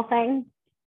generational thing?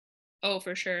 Oh,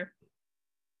 for sure.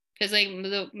 Because like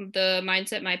the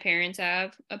mindset my parents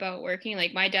have about working,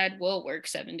 like my dad will work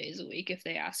 7 days a week if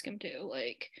they ask him to.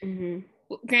 Like,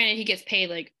 granted, he gets paid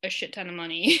like a shit ton of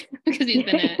money because he's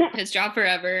been at his job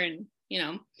forever, and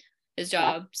his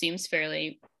job seems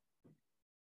fairly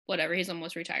whatever. He's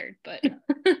almost retired, but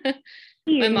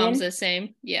my mom's the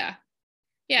same. Yeah,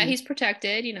 he's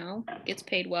protected. Gets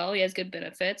paid well. He has good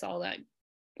benefits, all that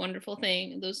wonderful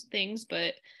those things,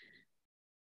 but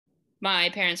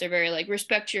my parents are very like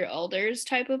respect your elders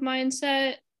type of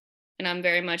mindset, and I'm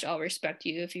very much I'll respect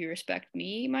you if you respect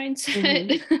me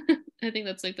mindset. I think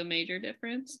that's like the major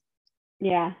difference.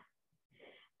 Yeah.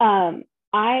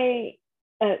 I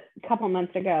a couple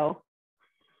months ago,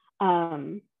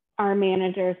 our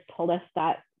managers told us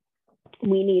that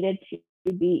we needed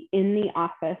to be in the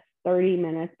office 30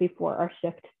 minutes before our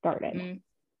shift started.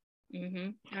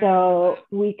 So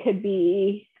we could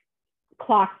be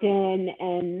clocked in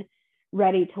and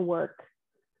ready to work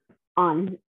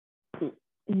on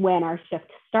when our shift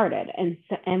started, and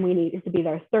we needed to be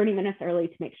there 30 minutes early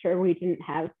to make sure we didn't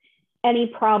have any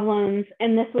problems.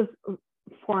 And this was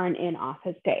for an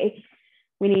in-office day.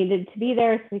 We needed to be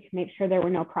there so we could make sure there were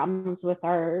no problems with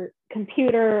our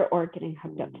computer or getting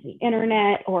hooked up to the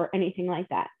internet or anything like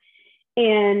that.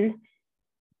 And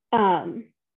I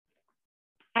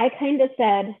kind of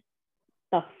said,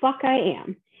 the fuck I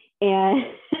am. And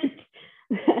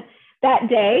that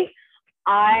day,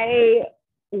 I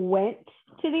went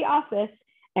to the office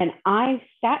and I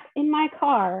sat in my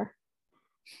car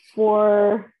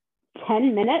for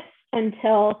 10 minutes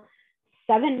until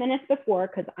 7 minutes before,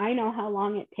 because I know how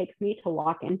long it takes me to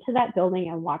walk into that building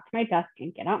and walk to my desk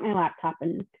and get out my laptop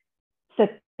and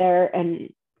sit there,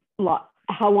 and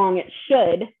how long it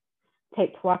should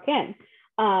take to walk in.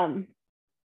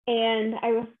 And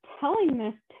I was telling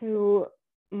this to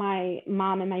my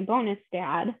mom and my bonus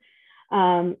dad.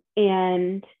 And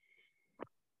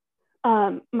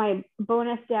my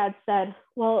bonus dad said,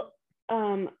 well,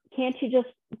 can't you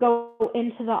just go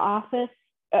into the office?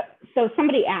 So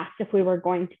somebody asked if we were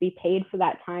going to be paid for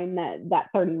that time, that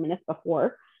 30 minutes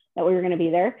before that we were going to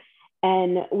be there.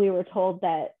 And we were told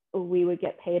that we would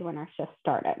get paid when our shift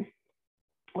started,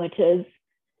 which is,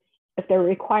 if they're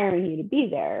requiring you to be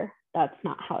there, that's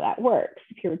not how that works.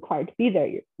 If you're required to be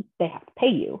there, they have to pay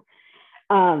you.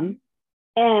 And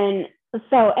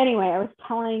so anyway, I was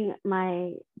telling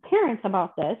my parents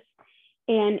about this,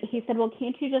 and he said, well,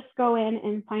 can't you just go in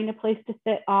and find a place to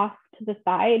sit off to the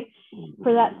side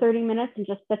for that 30 minutes and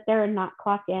just sit there and not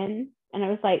clock in? And I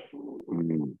was like,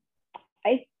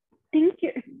 I think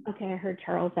you're, okay, I heard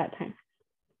Charles that time.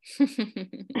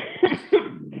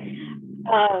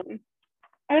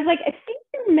 I was like, I think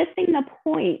you're missing the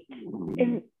point.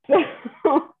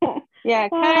 Yeah,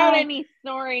 cut out any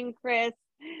snoring, Chris.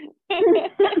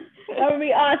 That would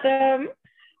be awesome.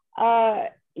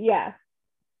 Yeah.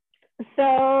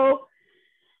 So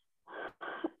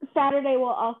Saturday we'll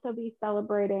also be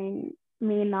celebrating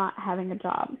me not having a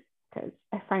job, because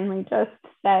I finally just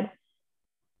said,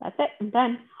 that's it, I'm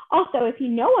done. Also, if you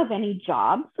know of any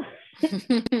jobs,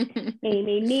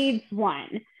 Amy needs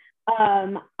one.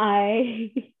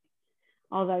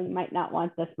 Although you might not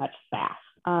want this much staff,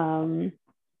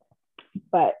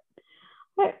 but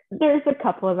there's a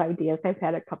couple of ideas. I've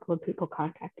had a couple of people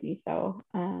contact me, so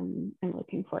I'm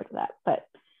looking forward to that. But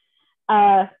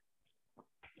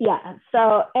yeah,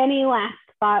 so any last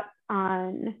thoughts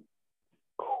on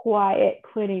quiet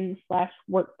quitting /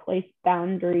 workplace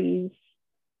boundaries?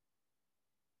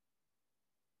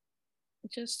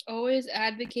 Just always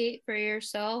advocate for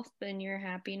yourself and your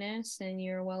happiness and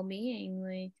your well-being.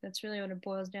 Like, that's really what it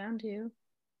boils down to.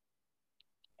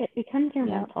 It becomes your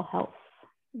mental health.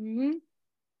 You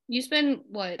spend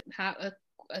what, a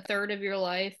third of your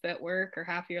life at work, or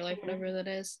half of your life, whatever that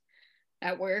is,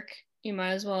 at work. You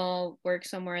might as well work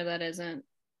somewhere that isn't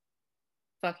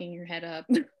fucking your head up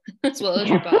as well as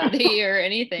your body or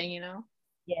anything, Yeah,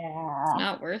 it's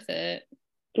not worth it.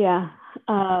 Yeah.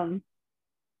 Hence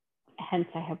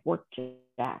I have work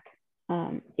jack.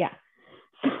 Yeah.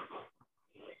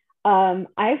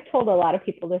 I've told a lot of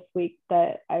people this week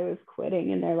that I was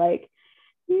quitting, and they're like,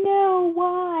 no,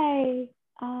 why?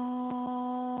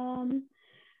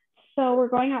 So we're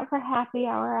going out for happy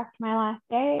hour after my last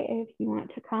day. If you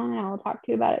want to come, and I will talk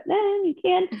to you about it then, you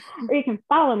can, or you can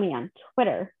follow me on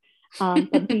Twitter,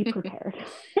 but be prepared.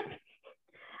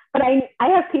 But I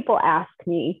have people ask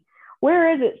me,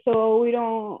 where is it, so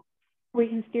we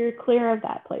can steer clear of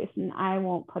that place, and I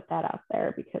won't put that out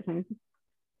there because I'm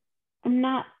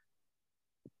not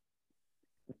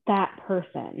that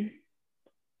person.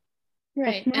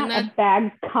 Right. It's not And a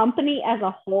bad company as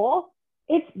a whole.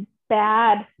 It's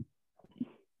bad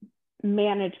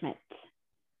management.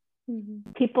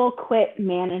 People quit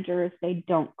managers. They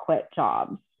don't quit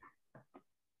jobs.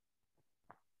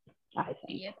 I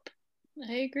think. Yep.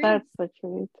 I agree. That's the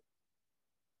truth.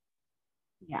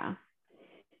 Yeah.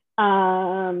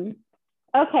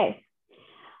 Okay.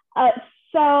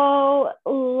 So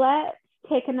let's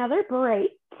take another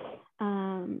break.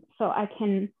 So I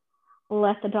can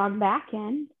let the dog back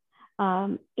in.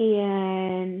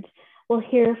 And we'll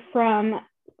hear from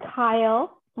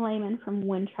Kyle Lehman from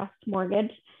Wintrust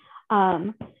Mortgage.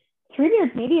 Three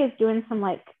Beards Media is doing some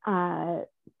like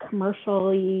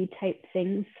commercially type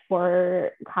things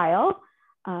for Kyle.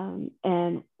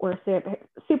 And we're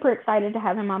super excited to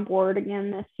have him on board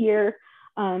again this year.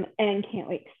 And can't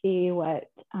wait to see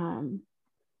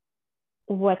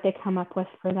what they come up with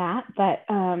for that. But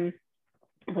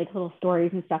like little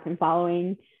stories and stuff and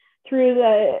following through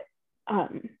the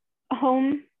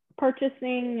home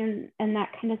purchasing and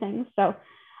that kind of thing. So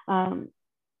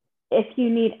if you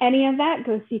need any of that,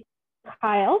 go see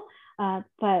Kyle.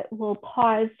 But we'll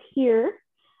pause here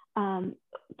to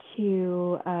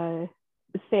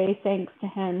say thanks to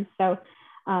him. So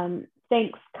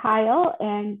thanks, Kyle,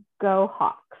 and go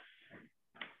Hawks.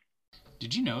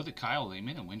 Did you know that Kyle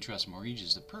Lehman at Wintrust Mortgage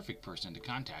is the perfect person to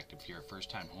contact if you're a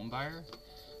first-time home buyer?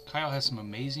 Kyle has some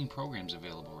amazing programs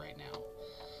available right now.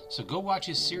 So go watch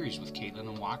his series with Caitlin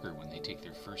and Walker when they take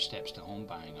their first steps to home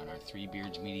buying on our Three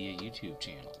Beards Media YouTube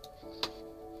channel.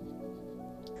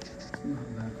 Not a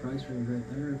bad price range right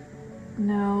there.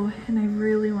 No, and I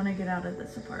really want to get out of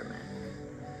this apartment.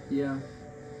 Yeah.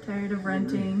 Tired of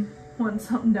renting, want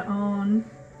something to own,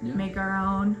 Yeah. make our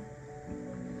own.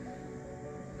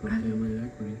 Good family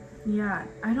equity. Yeah,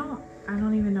 I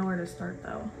don't even know where to start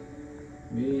though.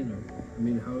 Me either. I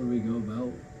mean, how would we go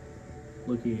about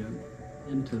looking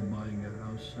into buying a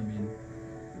house? I mean,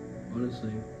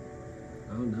 honestly,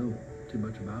 I don't know too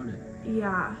much about it.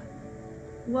 Yeah.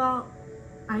 Well,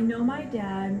 I know my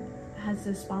dad has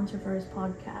this sponsor for his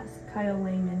podcast, Kyle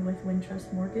Lehman with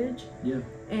Wintrust Mortgage. Yeah.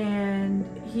 And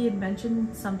he had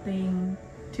mentioned something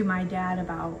to my dad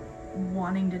about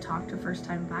wanting to talk to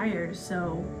first-time buyers.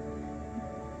 So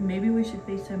maybe we should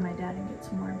FaceTime my dad and get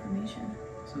some more information.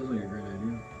 Sounds like a great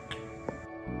idea.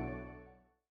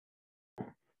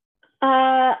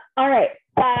 All right.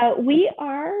 We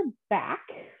are back.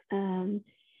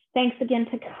 Thanks again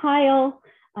to Kyle,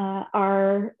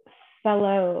 our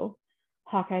fellow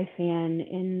Hawkeye fan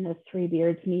in the Three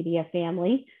Beards Media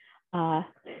family.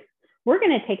 We're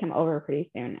going to take him over pretty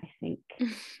soon, I think.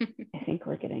 I think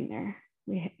we're getting there.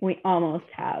 We almost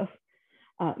have.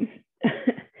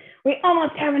 We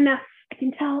almost have enough. I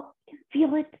can tell. I can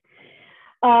feel it.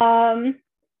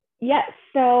 Yeah,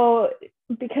 so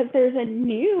because there's a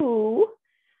new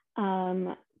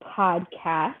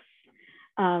podcast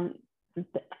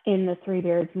in the Three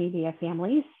Beards Media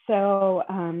family, so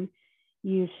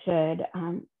you should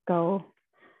go.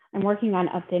 I'm working on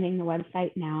updating the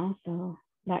website now, so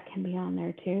that can be on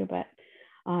there too. But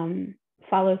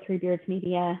follow Three Beards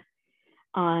Media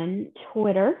on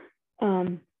Twitter,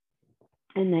 and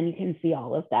then you can see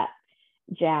all of that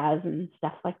jazz and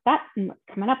stuff like that and what's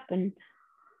coming up and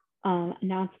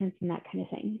announcements and that kind of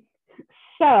thing.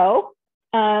 So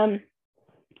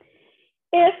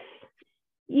if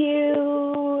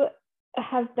you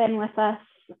have been with us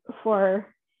for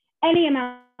any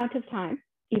amount of time,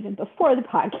 even before the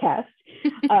podcast,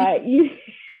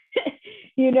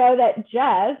 you know that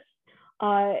Jess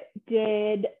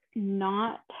did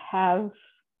not have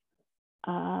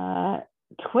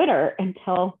Twitter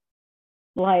until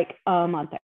like a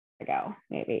month ago,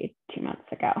 maybe 2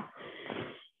 months ago.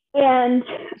 And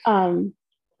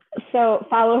so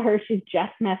follow her. She's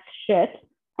Jess Mess Shit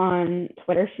on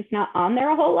Twitter. She's not on there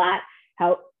a whole lot.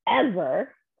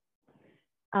 However,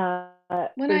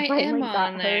 when I am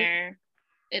on there,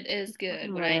 it is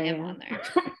good when I am on there.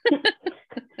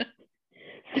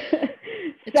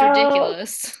 It's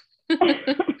ridiculous.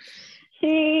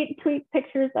 She tweets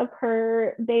pictures of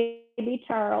her baby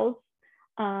Charles,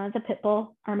 the pit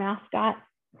bull, our mascot.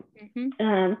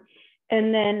 Mm-hmm.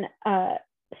 And then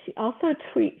she also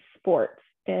tweets sports.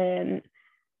 And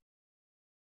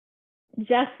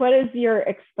Jess, what is your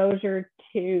exposure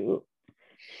to?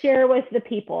 Share with the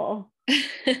people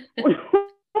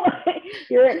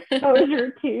your exposure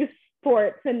to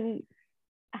sports and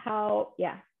how,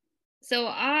 yeah. So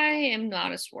I am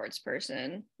not a sports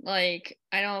person. Like,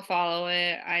 I don't follow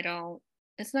it.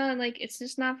 It's not like, it's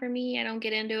just not for me. I don't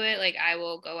get into it. Like, I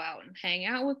will go out and hang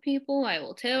out with people. I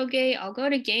will tailgate. I'll go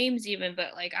to games even,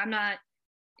 but like, I'm not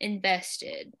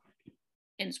invested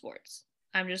in sports.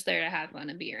 I'm just there to have fun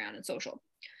and be around and social.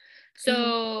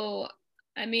 So,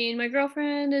 I mean, my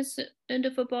girlfriend is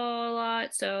into football a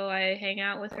lot, so I hang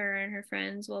out with her and her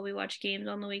friends while we watch games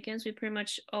on the weekends. We pretty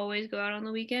much always go out on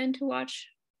the weekend to watch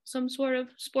some sort of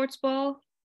sports ball.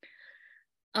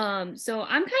 So I'm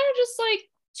kind of just like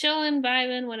chilling,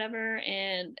 vibing, whatever,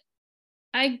 and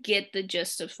I get the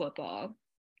gist of football,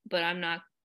 but I'm not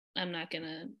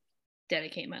gonna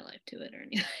dedicate my life to it or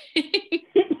anything.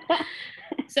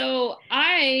 So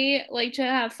I like to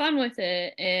have fun with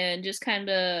it and just kind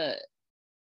of,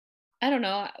 I don't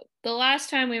know. The last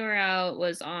time we were out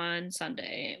was on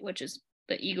Sunday, which is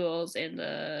the Eagles and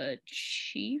the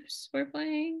Chiefs were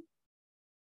playing.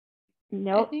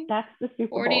 Nope, that's the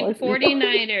Super Bowl.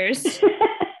 49ers.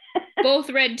 Both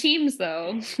red teams,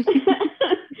 though.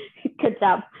 Good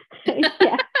job.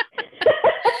 Yeah.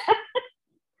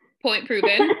 Point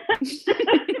proven.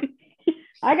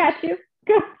 I got you.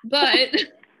 Go. But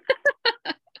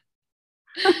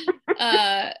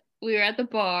we were at the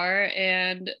bar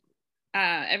and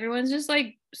everyone's just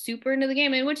like super into the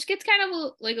game, and which gets kind of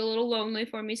like a little lonely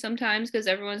for me sometimes because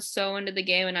everyone's so into the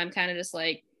game and I'm kind of just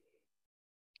like,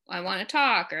 I want to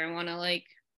talk or I want to like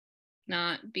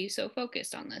not be so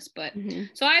focused on this. But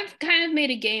so I've kind of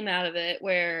made a game out of it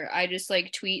where I just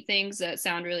like tweet things that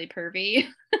sound really pervy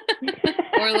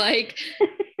or like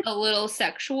a little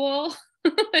sexual.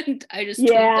 And I just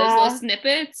tweet those little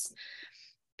snippets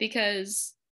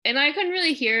because, and I couldn't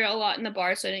really hear a lot in the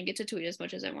bar, so I didn't get to tweet as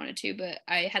much as I wanted to, but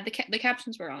I had the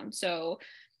captions were on. So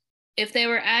if they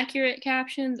were accurate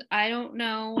captions, I don't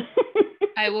know.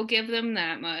 I will give them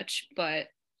that much, but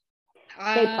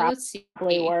they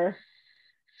probably were.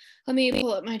 Let me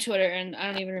pull up my Twitter, and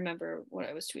I don't even remember what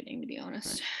I was tweeting, to be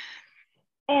honest.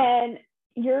 And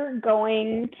you're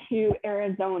going to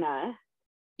Arizona.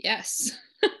 Yes.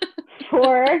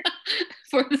 For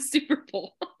the Super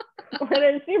Bowl. For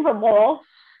the Super Bowl.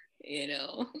 You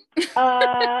know.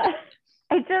 I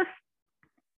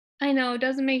know, it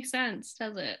doesn't make sense,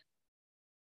 does it?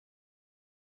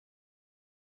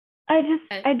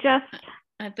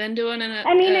 I've been doing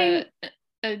a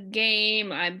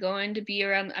game. I'm going to be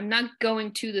around. I'm not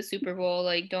going to the Super Bowl.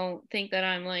 Like, don't think that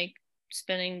I'm like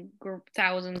spending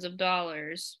thousands of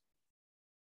dollars.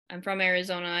 I'm from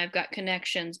Arizona. I've got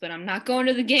connections, but I'm not going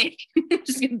to the game. I'm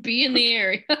just gonna be in the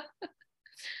area.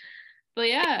 But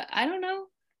yeah, I don't know.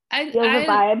 Feels a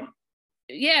vibe.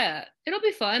 Yeah, it'll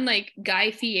be fun. Like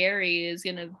Guy Fieri is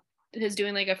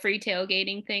doing like a free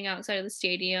tailgating thing outside of the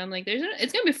stadium. Like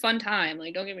it's gonna be a fun time.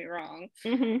 Like, don't get me wrong.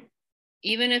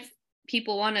 Even if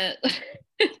people want to.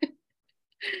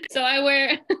 So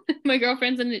my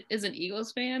girlfriend is an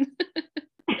Eagles fan.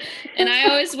 And I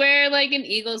always wear like an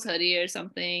Eagles hoodie or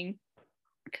something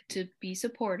to be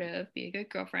supportive, be a good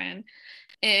girlfriend.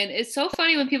 And it's so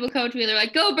funny when people come to me, they're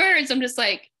like, "Go Birds!" I'm just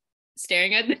like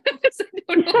staring at them. I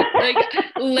don't know, like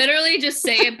literally just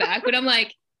say it back, but I'm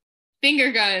like,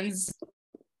 finger guns,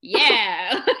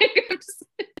 yeah.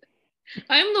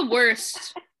 I'm the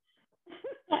worst.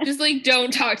 Just like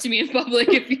don't talk to me in public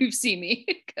if you see me,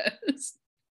 because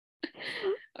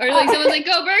or like someone's like,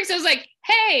 "Go Birds!" I was like,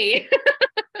 "Hey."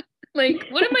 Like,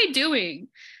 what am I doing?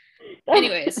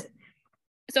 Anyways,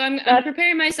 so I'm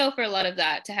preparing myself for a lot of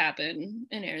that to happen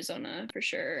in Arizona for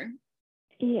sure.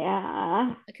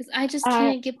 Yeah. Because I just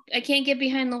can't get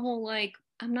behind the whole like,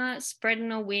 I'm not spreading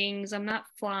no wings, I'm not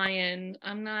flying,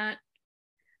 I'm not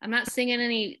singing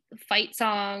any fight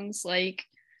songs, like.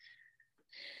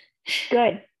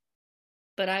 Good.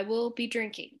 But I will be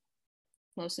drinking,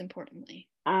 most importantly.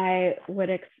 I would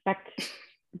expect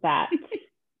that.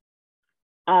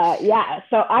 Yeah,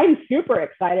 so I'm super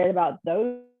excited about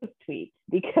those tweets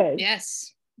because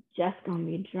yes, Jeff's gonna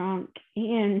be drunk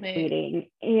and tweeting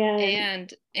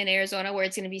and in Arizona where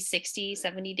it's gonna be 60,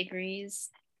 70 degrees.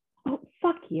 Oh,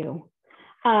 fuck you.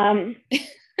 Says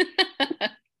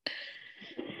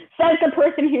the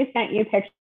person who sent you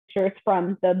pictures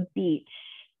from the beach.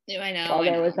 I know. While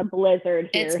there was a blizzard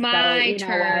here. It's my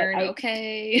turn.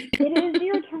 Okay. It is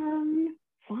your turn.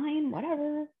 Fine,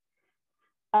 whatever.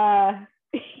 I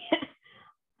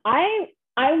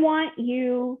want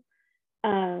you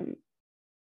to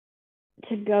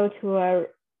go to a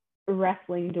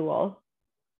wrestling duel.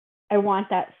 I want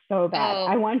that so bad.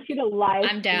 I want you to live.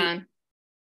 I'm down.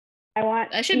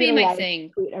 That should be my thing.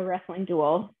 Tweet a wrestling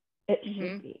duel. It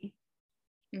should be.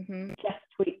 Just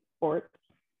tweet sports.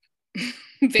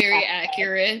 Very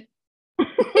accurate.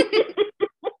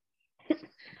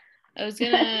 I was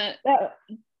gonna.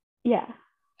 Yeah.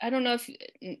 I don't know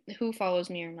who follows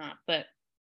me or not, but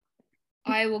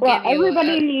I will give you.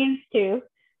 Everybody needs to.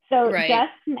 So right.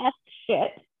 Just Mess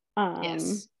Shit.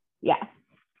 Yes. Yeah.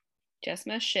 Just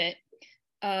Mess Shit.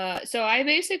 So I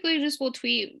basically just will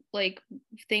tweet like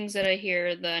things that I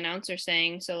hear the announcer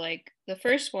saying. So like the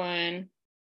first one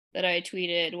that I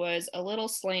tweeted was a little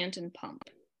slant and pump.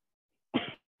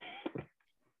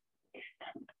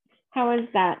 How is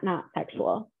that not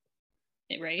sexual?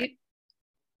 Right?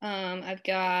 I've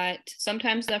got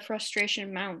sometimes the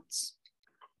frustration mounts.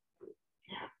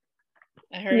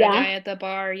 I heard a guy at the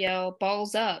bar yell,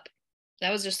 balls up.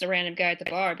 That was just a random guy at the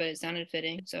bar, but it sounded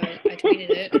fitting, so I tweeted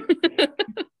it.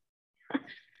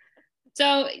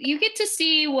 So you get to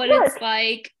see what it's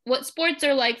like, what sports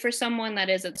are like for someone that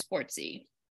isn't sportsy.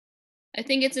 I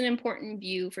think it's an important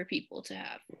view for people to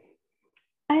have.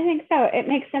 I think so. It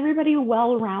makes everybody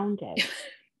well-rounded.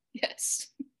 Yes.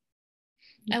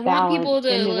 I want people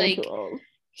to like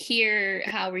hear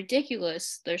how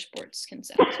ridiculous their sports can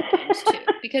sound sometimes too,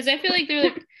 because I feel like they're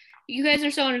like, you guys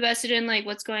are so invested in like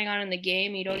what's going on in the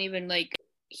game, you don't even like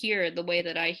hear it the way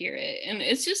that I hear it, and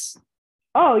it's just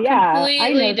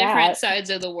completely different sides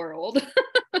of the world.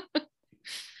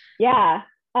 Yeah.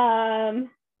 I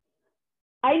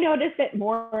notice it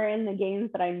more in the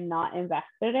games that I'm not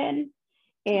invested in,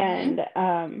 and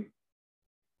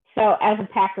so as a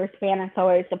Packers fan, it's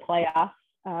always the playoffs,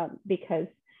 because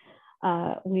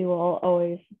we will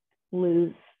always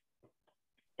lose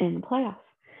in the playoffs.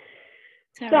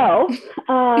 So,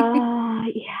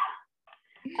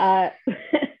 yeah.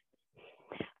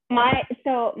 My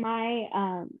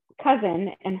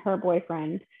cousin and her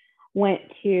boyfriend went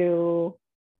to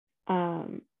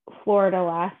Florida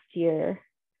last year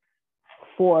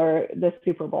for the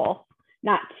Super Bowl.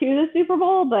 Not to the Super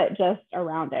Bowl, but just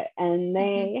around it. And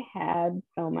they had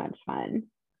so much fun.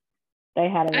 They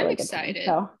had a really good time.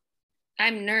 So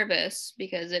I'm nervous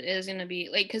because it is going to be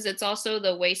like, because it's also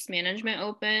the Waste Management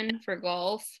Open for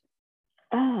golf.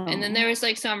 Oh. And then there was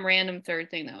like some random third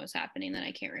thing that was happening that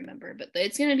I can't remember, but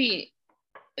it's going to be,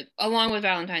 along with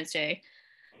Valentine's Day,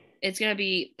 it's going to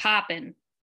be popping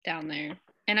down there.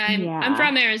 And I'm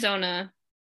from Arizona,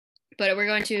 but we're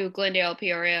going to Glendale,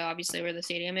 Peoria, obviously where the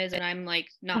stadium is, and I'm like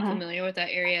not familiar with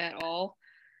that area at all,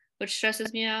 which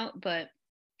stresses me out, but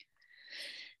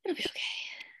it'll be okay.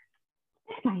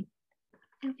 It's fine.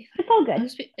 It'll be fine. It's all good.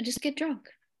 I'll just get drunk.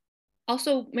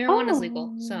 Also, marijuana is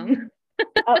legal, so.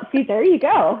 Oh, see, there you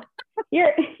go.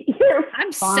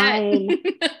 I'm fine.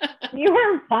 Set.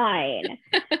 You're fine.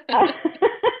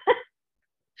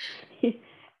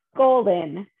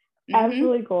 Golden.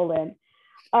 Absolutely golden.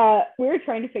 We were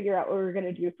trying to figure out what we were going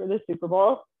to do for the Super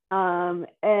Bowl. And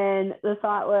the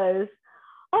thought was,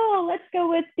 let's go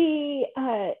with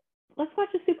let's watch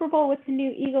the Super Bowl with the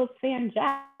new Eagles fan,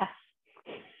 Jeff.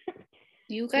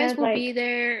 You guys will be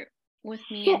there with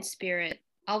me in spirit.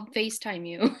 I'll FaceTime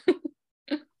you.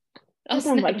 That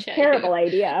sounds like a terrible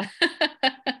idea.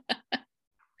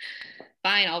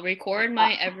 Fine, I'll record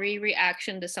my every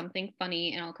reaction to something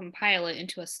funny and I'll compile it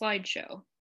into a slideshow.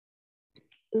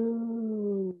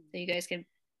 Ooh. So you guys can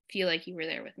feel like you were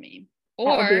there with me.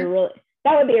 Or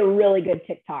that would be a really good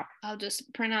TikTok. I'll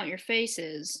just print out your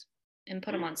faces and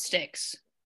put them on sticks.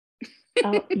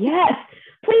 Oh, yes.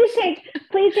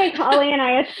 Please take Holly and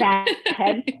I as fat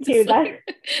heads to that.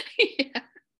 Yeah.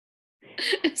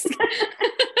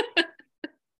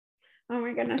 Oh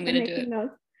my goodness, I'm gonna do it. Those.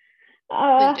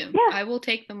 Yeah. I will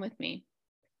take them with me.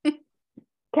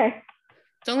 Okay.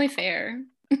 It's only fair.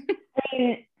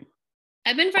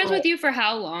 I've been friends with you for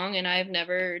how long, and I've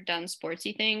never done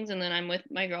sportsy things, and then I'm with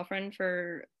my girlfriend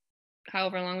for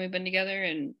however long we've been together,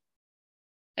 and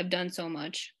I've done so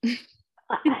much.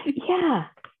 Yeah.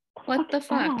 What the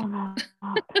fuck?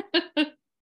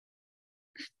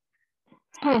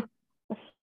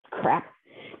 Crap.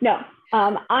 No.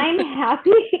 I'm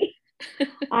happy.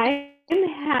 I'm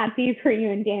happy for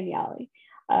you and Danielle.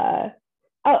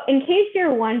 In case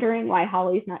you're wondering why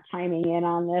Holly's not chiming in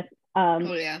on this,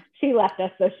 she left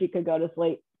us so she could go to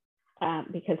sleep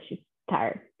because she's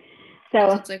tired.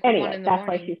 So like anyway, that's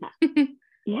why she's not.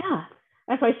 Yeah,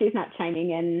 that's why she's not chiming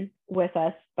in with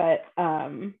us. But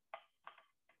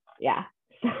yeah,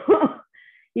 so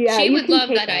yeah, she would love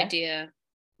that idea.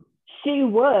 She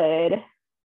would.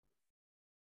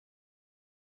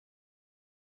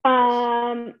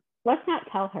 Let's not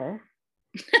tell her.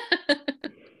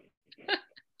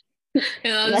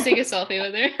 And I'll just take a selfie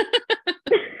with her.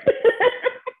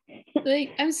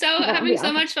 Like, I'm having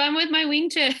so much fun with my wing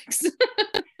chicks.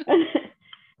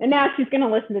 And now she's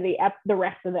gonna listen to the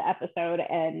rest of the episode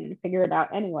and figure it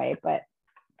out anyway. But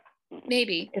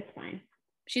maybe it's fine.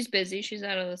 She's busy. She's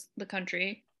out of the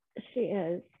country. She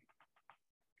is.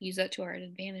 Use that to our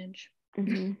advantage.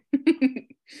 Mm-hmm.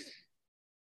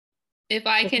 If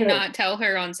I cannot tell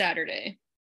her on Saturday,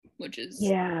 which is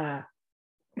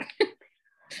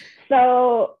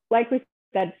So, like we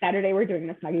said, Saturday we're doing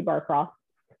the Snuggie Bar Crawl,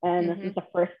 and this is the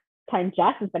first time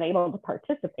Jess has been able to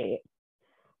participate.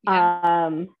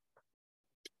 Yeah.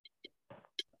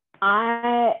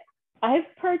 I've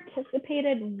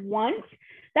participated once.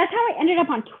 That's how I ended up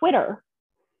on Twitter.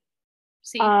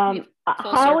 See, Holly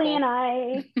circle. and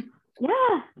I,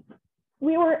 yeah,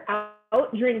 we were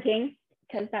out drinking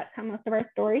because that's how most of our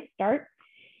stories start.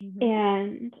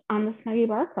 And on the Snuggie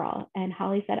Bar Crawl, and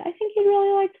Holly said, "I think you'd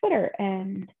really like Twitter,"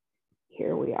 and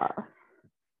here we are.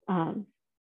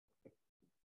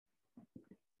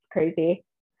 Crazy.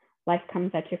 Life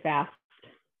comes at you fast.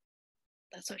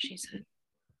 That's what she said.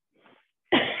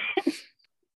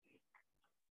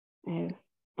 I've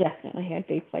definitely had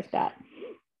dates like that.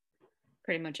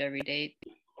 Pretty much every date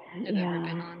I've ever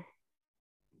been on.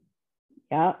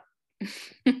 Yep.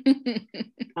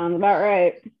 Sounds about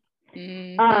right.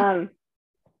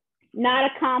 Not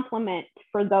a compliment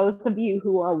for those of you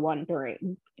who are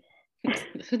wondering.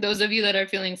 Those of you that are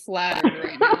feeling flattered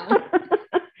right now,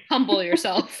 humble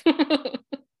yourself.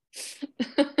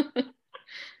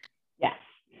 Yes.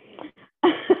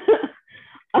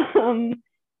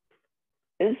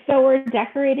 So we're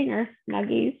decorating our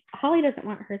Snuggies. Holly doesn't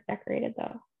want hers decorated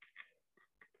though.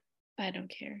 I don't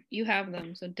care. You have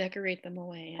them, so decorate them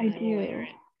away. I do. Wear it.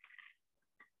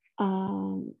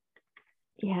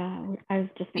 Yeah, I was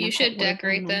just gonna. You should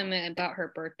decorate them about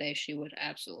her birthday. She would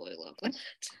absolutely love that.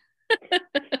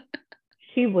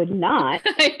 She would not.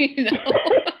 I know.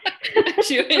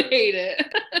 She would hate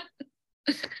it.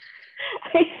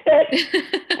 I said,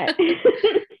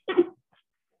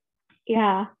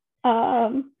 yeah.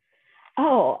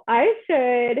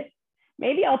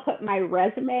 Maybe I'll put my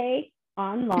resume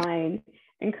online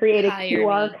and create a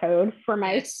QR code for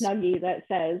my Snuggie that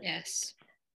says, yes.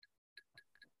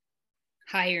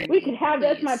 Hire we could have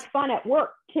this much fun at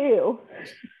work too.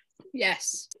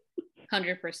 Yes.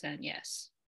 100% yes.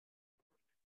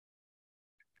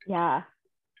 Yeah.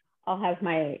 I'll have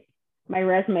my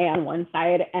resume on one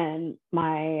side and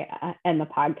and the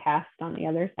podcast on the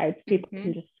other side, so people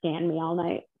can just scan me all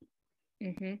night.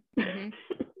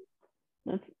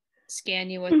 Scan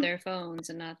you with their phones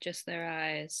and not just their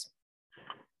eyes.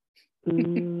 I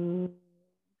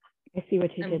see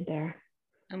what you did there.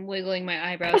 I'm wiggling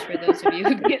my eyebrows for those of you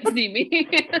who can't see me.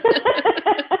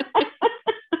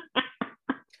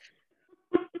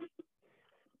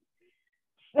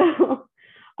 So,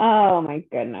 oh my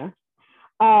goodness.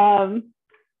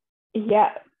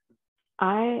 Yeah,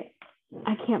 I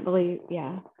can't believe,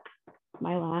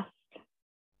 my last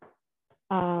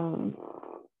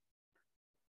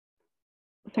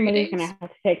somebody's gonna have to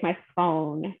take my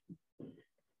phone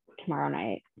tomorrow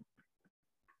night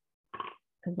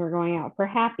because we're going out for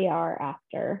happy hour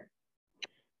after.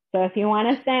 So if you want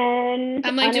to send,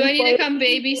 I'm like, do I need to come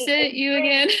babysit you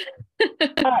again?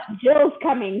 Jill's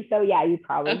coming, so yeah, you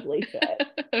probably should.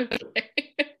 Okay.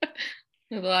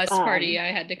 The last party,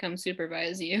 I had to come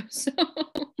supervise you, so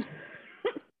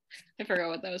I forgot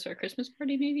what that was for. A Christmas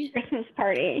party, maybe? Christmas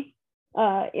party.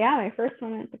 Yeah, my first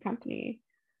one at the company.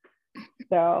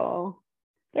 So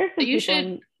there's some people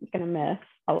I'm gonna miss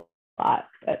a lot,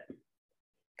 but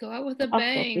go out with a I'll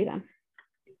bang. Still see them.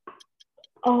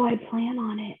 Oh, I plan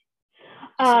on it.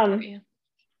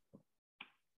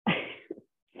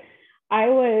 I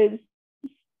was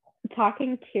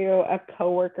talking to a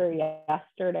coworker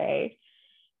yesterday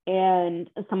and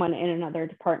someone in another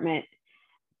department,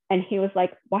 and he was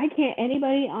like, "Why can't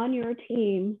anybody on your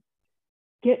team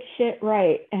get shit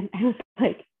right?" And I was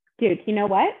like, "Dude, you know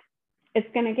what? It's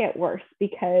gonna get worse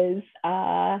because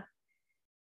all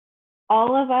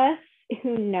of us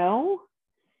who know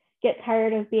get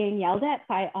tired of being yelled at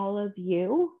by all of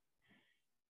you,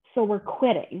 so we're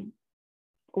quitting.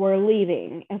 We're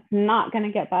leaving. It's not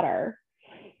gonna get better.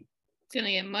 It's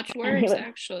gonna get much worse,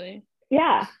 actually."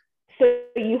 Yeah. So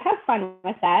you have fun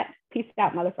with that. Peace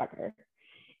out, motherfucker.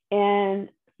 And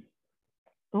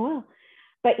well,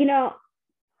 but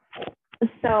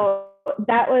so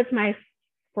that was my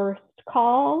first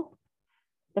call,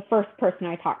 the first person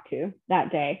I talked to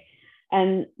that day.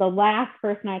 And the last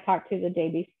person I talked to the day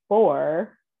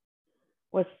before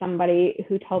was somebody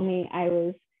who told me I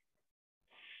was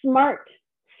smart,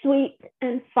 sweet,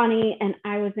 and funny, and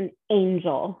I was an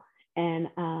angel. And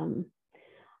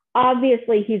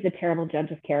obviously he's a terrible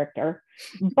judge of character,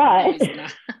 but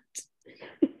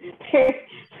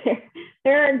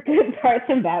there are good parts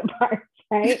and bad parts,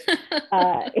 right?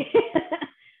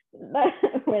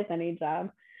 With any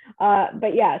job.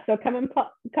 But yeah, so coming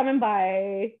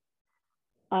by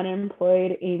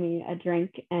unemployed Amy a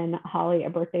drink and Holly a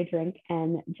birthday drink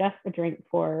and Jess a drink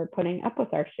for putting up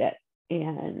with our shit.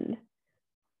 And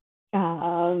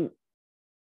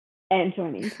And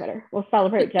joining Twitter. We'll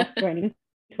celebrate Jeff joining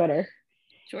Twitter.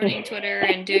 Joining Twitter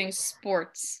and doing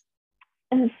sports.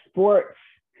 And sports.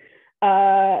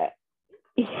 Yes.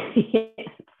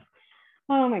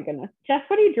 Oh my goodness. Jeff,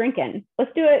 what are you drinking?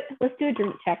 Let's do it. Let's do a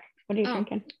drink check. What are you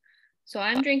drinking? So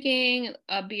I'm drinking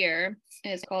a beer.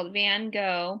 It's called Van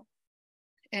Gogh.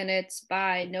 And it's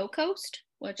by No Coast,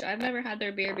 which I've never had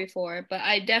their beer before, but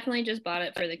I definitely just bought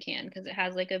it for the can because it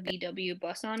has like a VW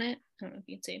bus on it. I don't know if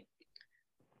you can see.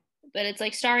 But it's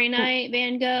like Starry Night,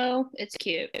 Van Gogh. It's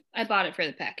cute. I bought it for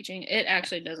the packaging. It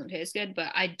actually doesn't taste good,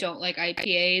 but I don't like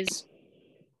IPAs.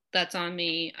 That's on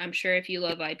me. I'm sure if you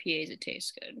love IPAs, it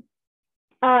tastes good.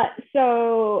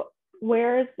 So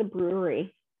where is the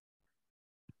brewery?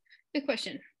 Good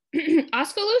question.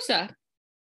 Oskaloosa.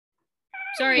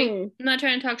 Sorry, I'm not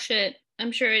trying to talk shit.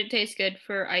 I'm sure it tastes good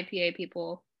for IPA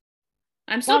people.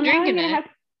 I'm still drinking it.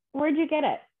 Where'd you get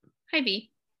it?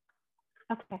 Hy-Vee.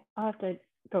 Okay, I'll have to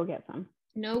go get some.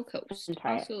 No Coast,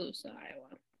 Oskaloosa,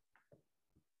 Iowa.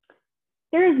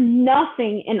 There's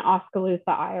nothing in Oskaloosa,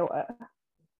 Iowa.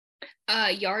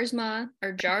 Jarsma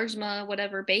or Jarsma,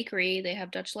 whatever bakery, they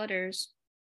have Dutch letters.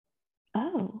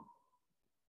 Oh.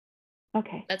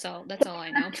 Okay. That's all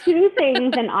I know. 2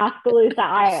 things in Oskaloosa,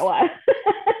 Iowa.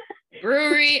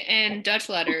 Brewery and Dutch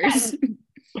letters.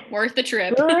 Worth the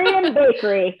trip. Brewery and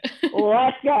bakery.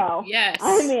 Let's go. Yes.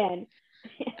 I'm in.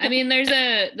 I mean, there's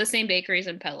the same bakeries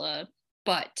in Pella,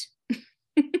 but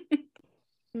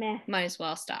meh. Might as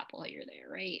well stop while you're there,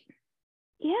 right?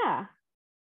 Yeah.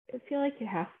 I feel like you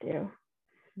have to.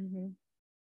 Mm-hmm.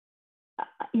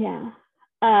 Yeah.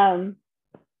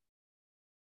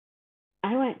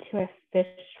 I went to a fish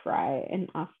fry in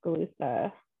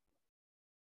Oskaloosa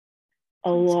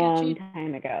a long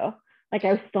time ago. Like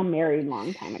I was still married a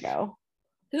long time ago.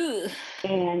 Ugh.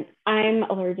 And I'm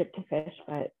allergic to fish,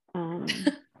 but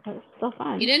it was still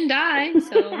fun. You didn't die,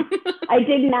 so. I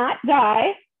did not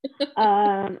die.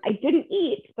 I didn't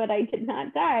eat, but I did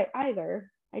not die either.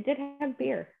 I did have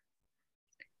beer.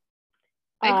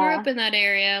 I grew up in that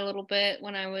area a little bit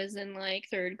when I was in like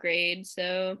 3rd grade,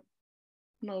 so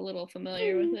I'm a little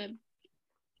familiar with it.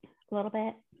 A little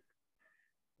bit.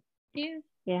 Yeah.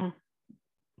 Yeah.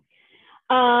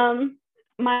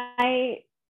 My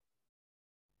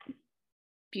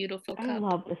beautiful cup. I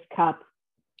love this cup.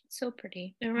 It's so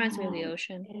pretty. It reminds me of the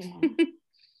ocean. Yeah.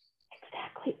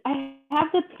 Exactly. I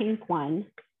have the pink one.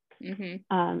 Mm-hmm.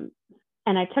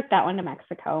 And I took that one to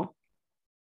Mexico.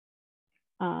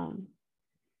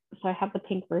 So I have the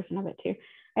pink version of it too.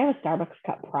 I have a Starbucks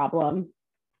cup problem.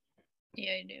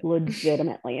 Yeah, you do.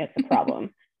 Legitimately, it's a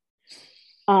problem.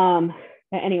 But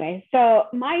anyway, so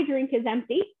my drink is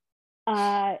empty.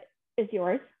 Is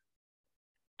yours?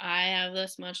 I have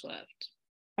this much left.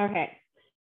 Okay.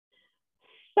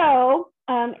 So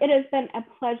it has been a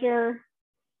pleasure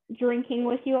drinking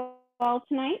with you all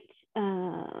tonight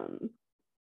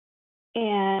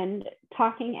and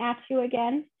talking at you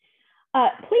again.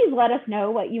 Please let us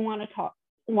know what you want us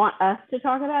to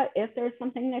talk about, if there's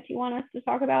something that you want us to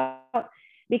talk about,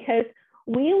 because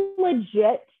we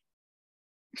legit,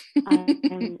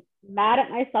 I'm mad at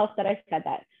myself that I said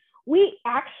that. We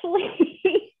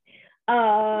actually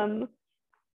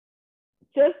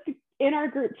just in our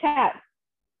group chat,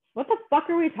 what the fuck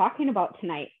are we talking about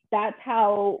tonight? That's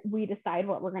how we decide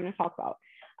what we're going to talk about.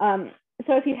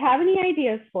 So if you have any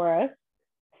ideas for us,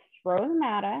 throw them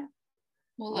at us.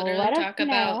 We'll literally talk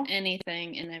about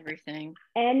anything and everything.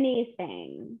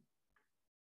 Anything.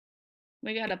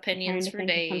 We got opinions for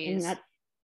days.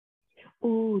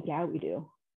 Oh, yeah, we do.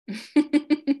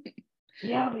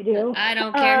 Yeah, we do. I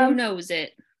don't care who knows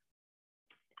it.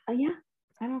 Yeah,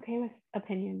 I'm okay with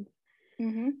opinions.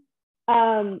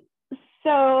 Mm-hmm.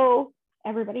 So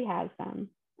everybody has them,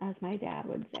 as my dad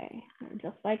would say.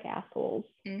 They're just like assholes.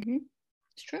 Mm-hmm.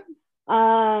 It's true.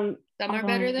 Some are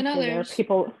better than others. There are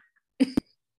people.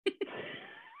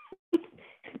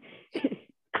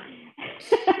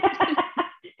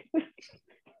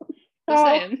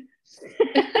 Saying.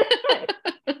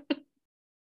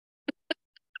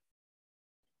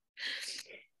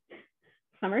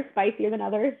 Some are spicier than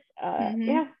others.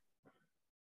 Yeah.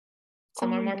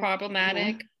 Some are more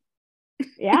problematic.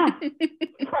 Yeah.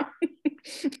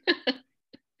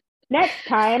 Next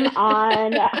time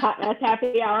on Hot Mess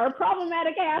Happy Hour,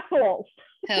 problematic assholes.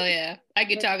 Hell yeah. I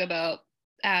could talk about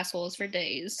assholes for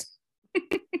days.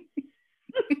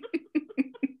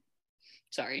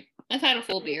 Sorry. I've had a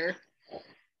full beer.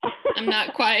 I'm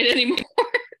not quiet anymore.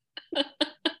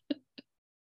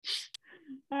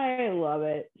 I love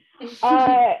it.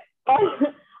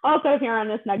 Also, if you're on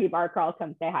the Snuggie Bar Crawl,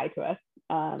 come say hi to us.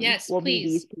 Yes, we'll please.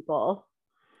 be these people.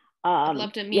 I'd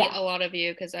love to meet yeah. a lot of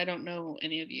you because I don't know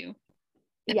any of you.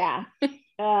 Yeah.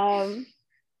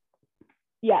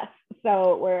 Yes.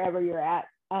 So wherever you're at,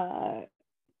 come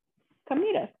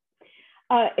meet us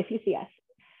if you see us.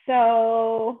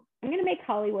 So I'm gonna make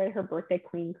Holly wear her birthday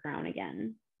queen crown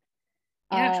again.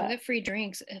 Yeah, she'll get free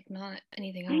drinks if not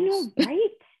anything else. I know, right?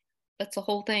 That's the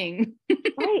whole thing.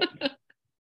 Right.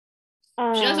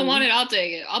 She doesn't want it, I'll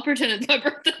take it. I'll pretend it's my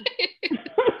birthday.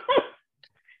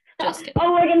 Just kidding.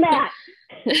 Oh, look at that.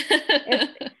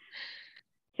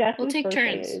 Jess's We'll take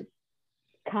birthday turns. is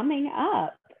coming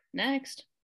up. Next.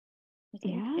 I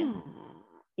think, Yeah.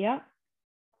 Yep.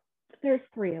 There's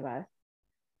 3 of us.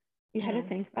 You had to Yeah.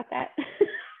 think about that.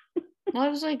 Well, I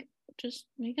was like, just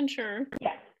making sure.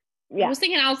 Yeah. I Yeah. was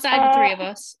thinking outside the 3 of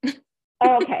us.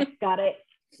 Oh, okay. Got it.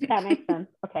 That makes sense.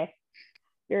 Okay.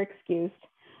 You're excused.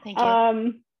 Thank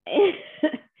you.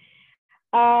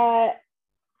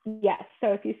 Yes.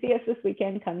 So if you see us this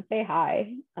weekend, come say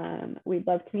hi. We'd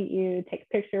love to meet you, take a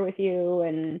picture with you,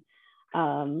 and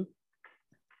I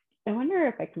wonder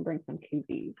if I can bring some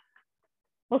koozies.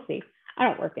 We'll see. I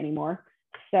don't work anymore,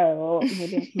 so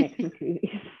maybe I can make some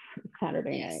koozies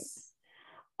Saturday Yes.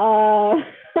 night.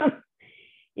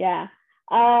 Yeah.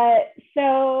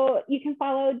 So you can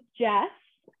follow Jess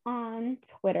on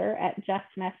Twitter at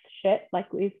JessMessShit,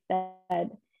 like we've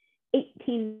said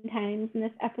 18 times in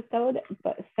this episode.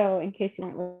 But so in case you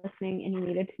weren't listening and you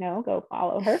needed to know, go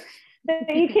follow her.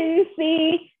 So you can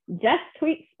see Jess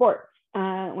tweet sports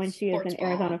when she is in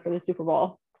Arizona for the Super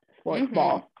Bowl. Sports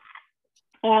ball.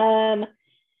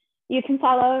 You can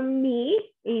follow me,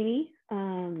 Amy. I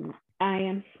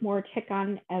am S'more Chick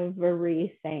on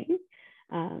everything.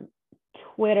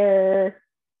 Twitter.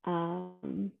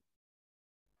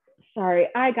 Sorry,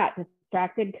 I got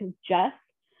distracted because Jess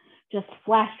just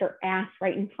flashed her ass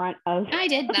right in front of. I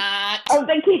did not. Of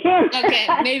the camera. Okay,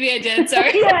 maybe I did.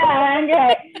 Sorry. Yeah,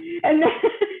 okay. And then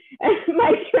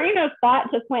my train of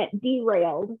thought just went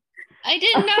derailed. I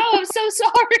didn't know. I'm so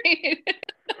sorry.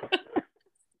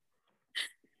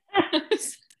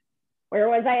 Where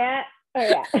was I at? Oh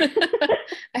yeah.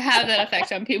 I have that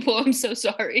effect on people. I'm so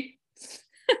sorry.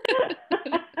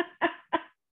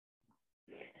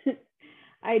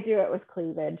 I do it with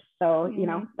cleavage, so you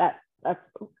know that's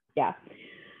yeah.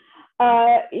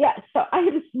 Yeah, so I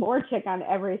am S'more Chick on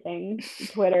everything: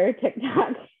 Twitter,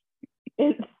 TikTok,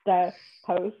 Insta,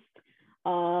 post.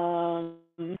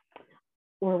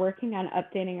 We're working on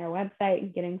updating our website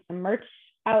and getting some merch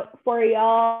out for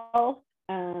y'all.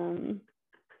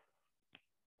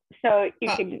 So you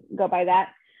can go by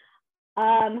that.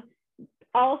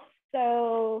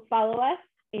 Also follow us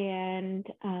and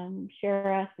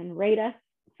share us and rate us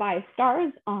 5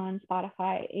 stars on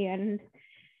Spotify and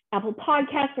Apple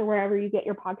Podcasts or wherever you get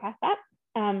your podcast at.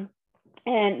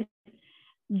 And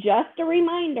just a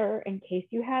reminder, in case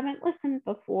you haven't listened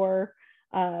before,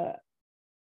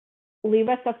 leave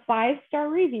us a 5-star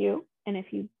review. And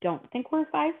if you don't think we're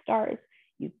 5 stars,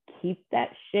 you keep that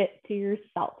shit to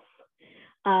yourself.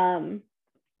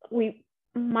 We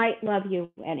might love you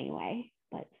anyway,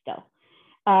 but still.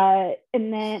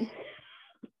 And then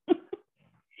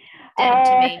Damn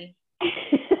to me.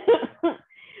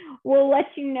 We'll let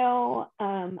you know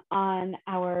on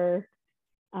our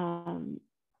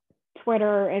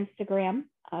Twitter, Instagram,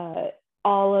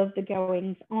 all of the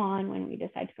goings on when we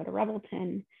decide to go to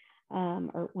Revelton,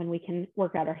 or when we can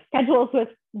work out our schedules with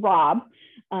Rob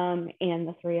and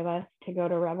the 3 of us to go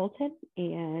to Revelton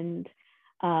and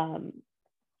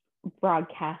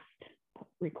broadcast,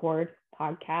 record,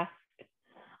 podcast.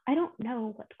 I don't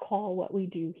know what to call what we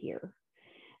do here.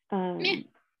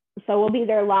 So we'll be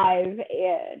there live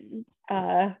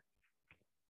and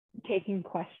taking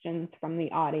questions from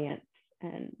the audience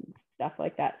and stuff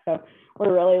like that. So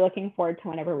we're really looking forward to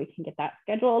whenever we can get that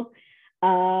scheduled.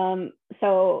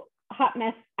 So Hot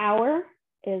Mess Hour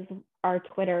is our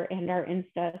Twitter and our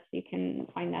Insta, so you can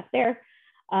find that there.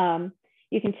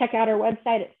 You can check out our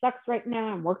website. It sucks right now.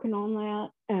 I'm working on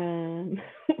that.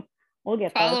 We'll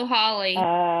get there. Follow Holly.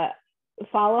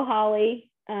 Follow Holly.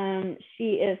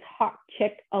 She is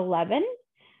HawkChick11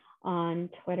 on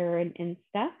Twitter and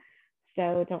Insta.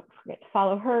 So don't forget to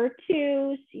follow her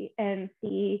too and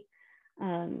see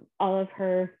all of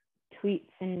her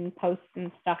tweets and posts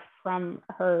and stuff from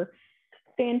her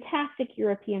fantastic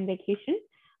European vacation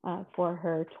for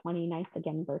her 29th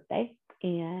again birthday.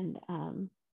 And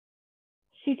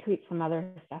she tweets some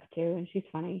other stuff too, and she's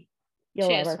funny. You'll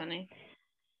She love is her. funny.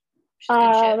 She's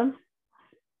good shit.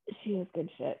 She is good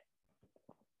shit.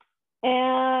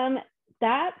 And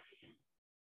that's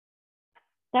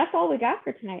all we got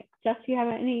for tonight. Jess, do you have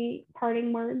any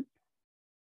parting words?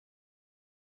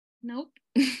 Nope.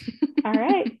 All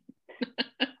right.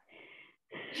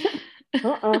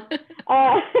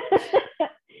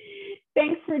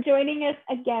 Thanks for joining us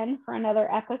again for another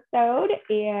episode,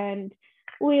 and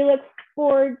we look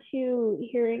forward to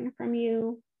hearing from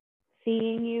you,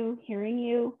 seeing you, hearing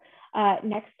you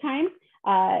next time.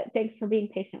 Thanks for being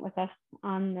patient with us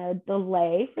on the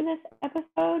delay for this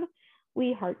episode.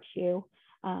 We heart you.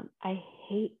 I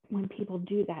hate when people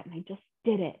do that, and I just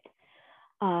did it.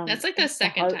 That's like the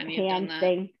second time you've done that.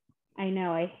 Thing. I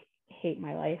know. I hate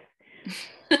my life.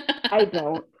 I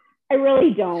don't. I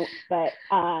really don't. But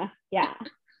yeah.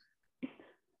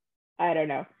 I don't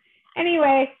know.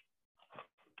 Anyway,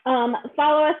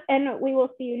 follow us, and we will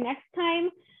see you next time.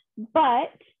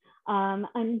 But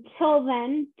until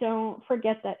then, don't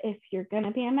forget that if you're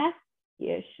gonna be a mess,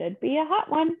 you should be a hot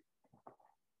one.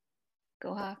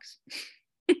 Go Hawks.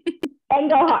 And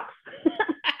go Hawks.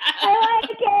 I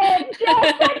like it.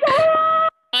 Just like the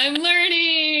Hawks. I'm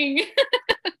learning.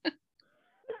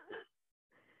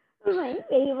 My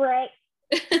favorite.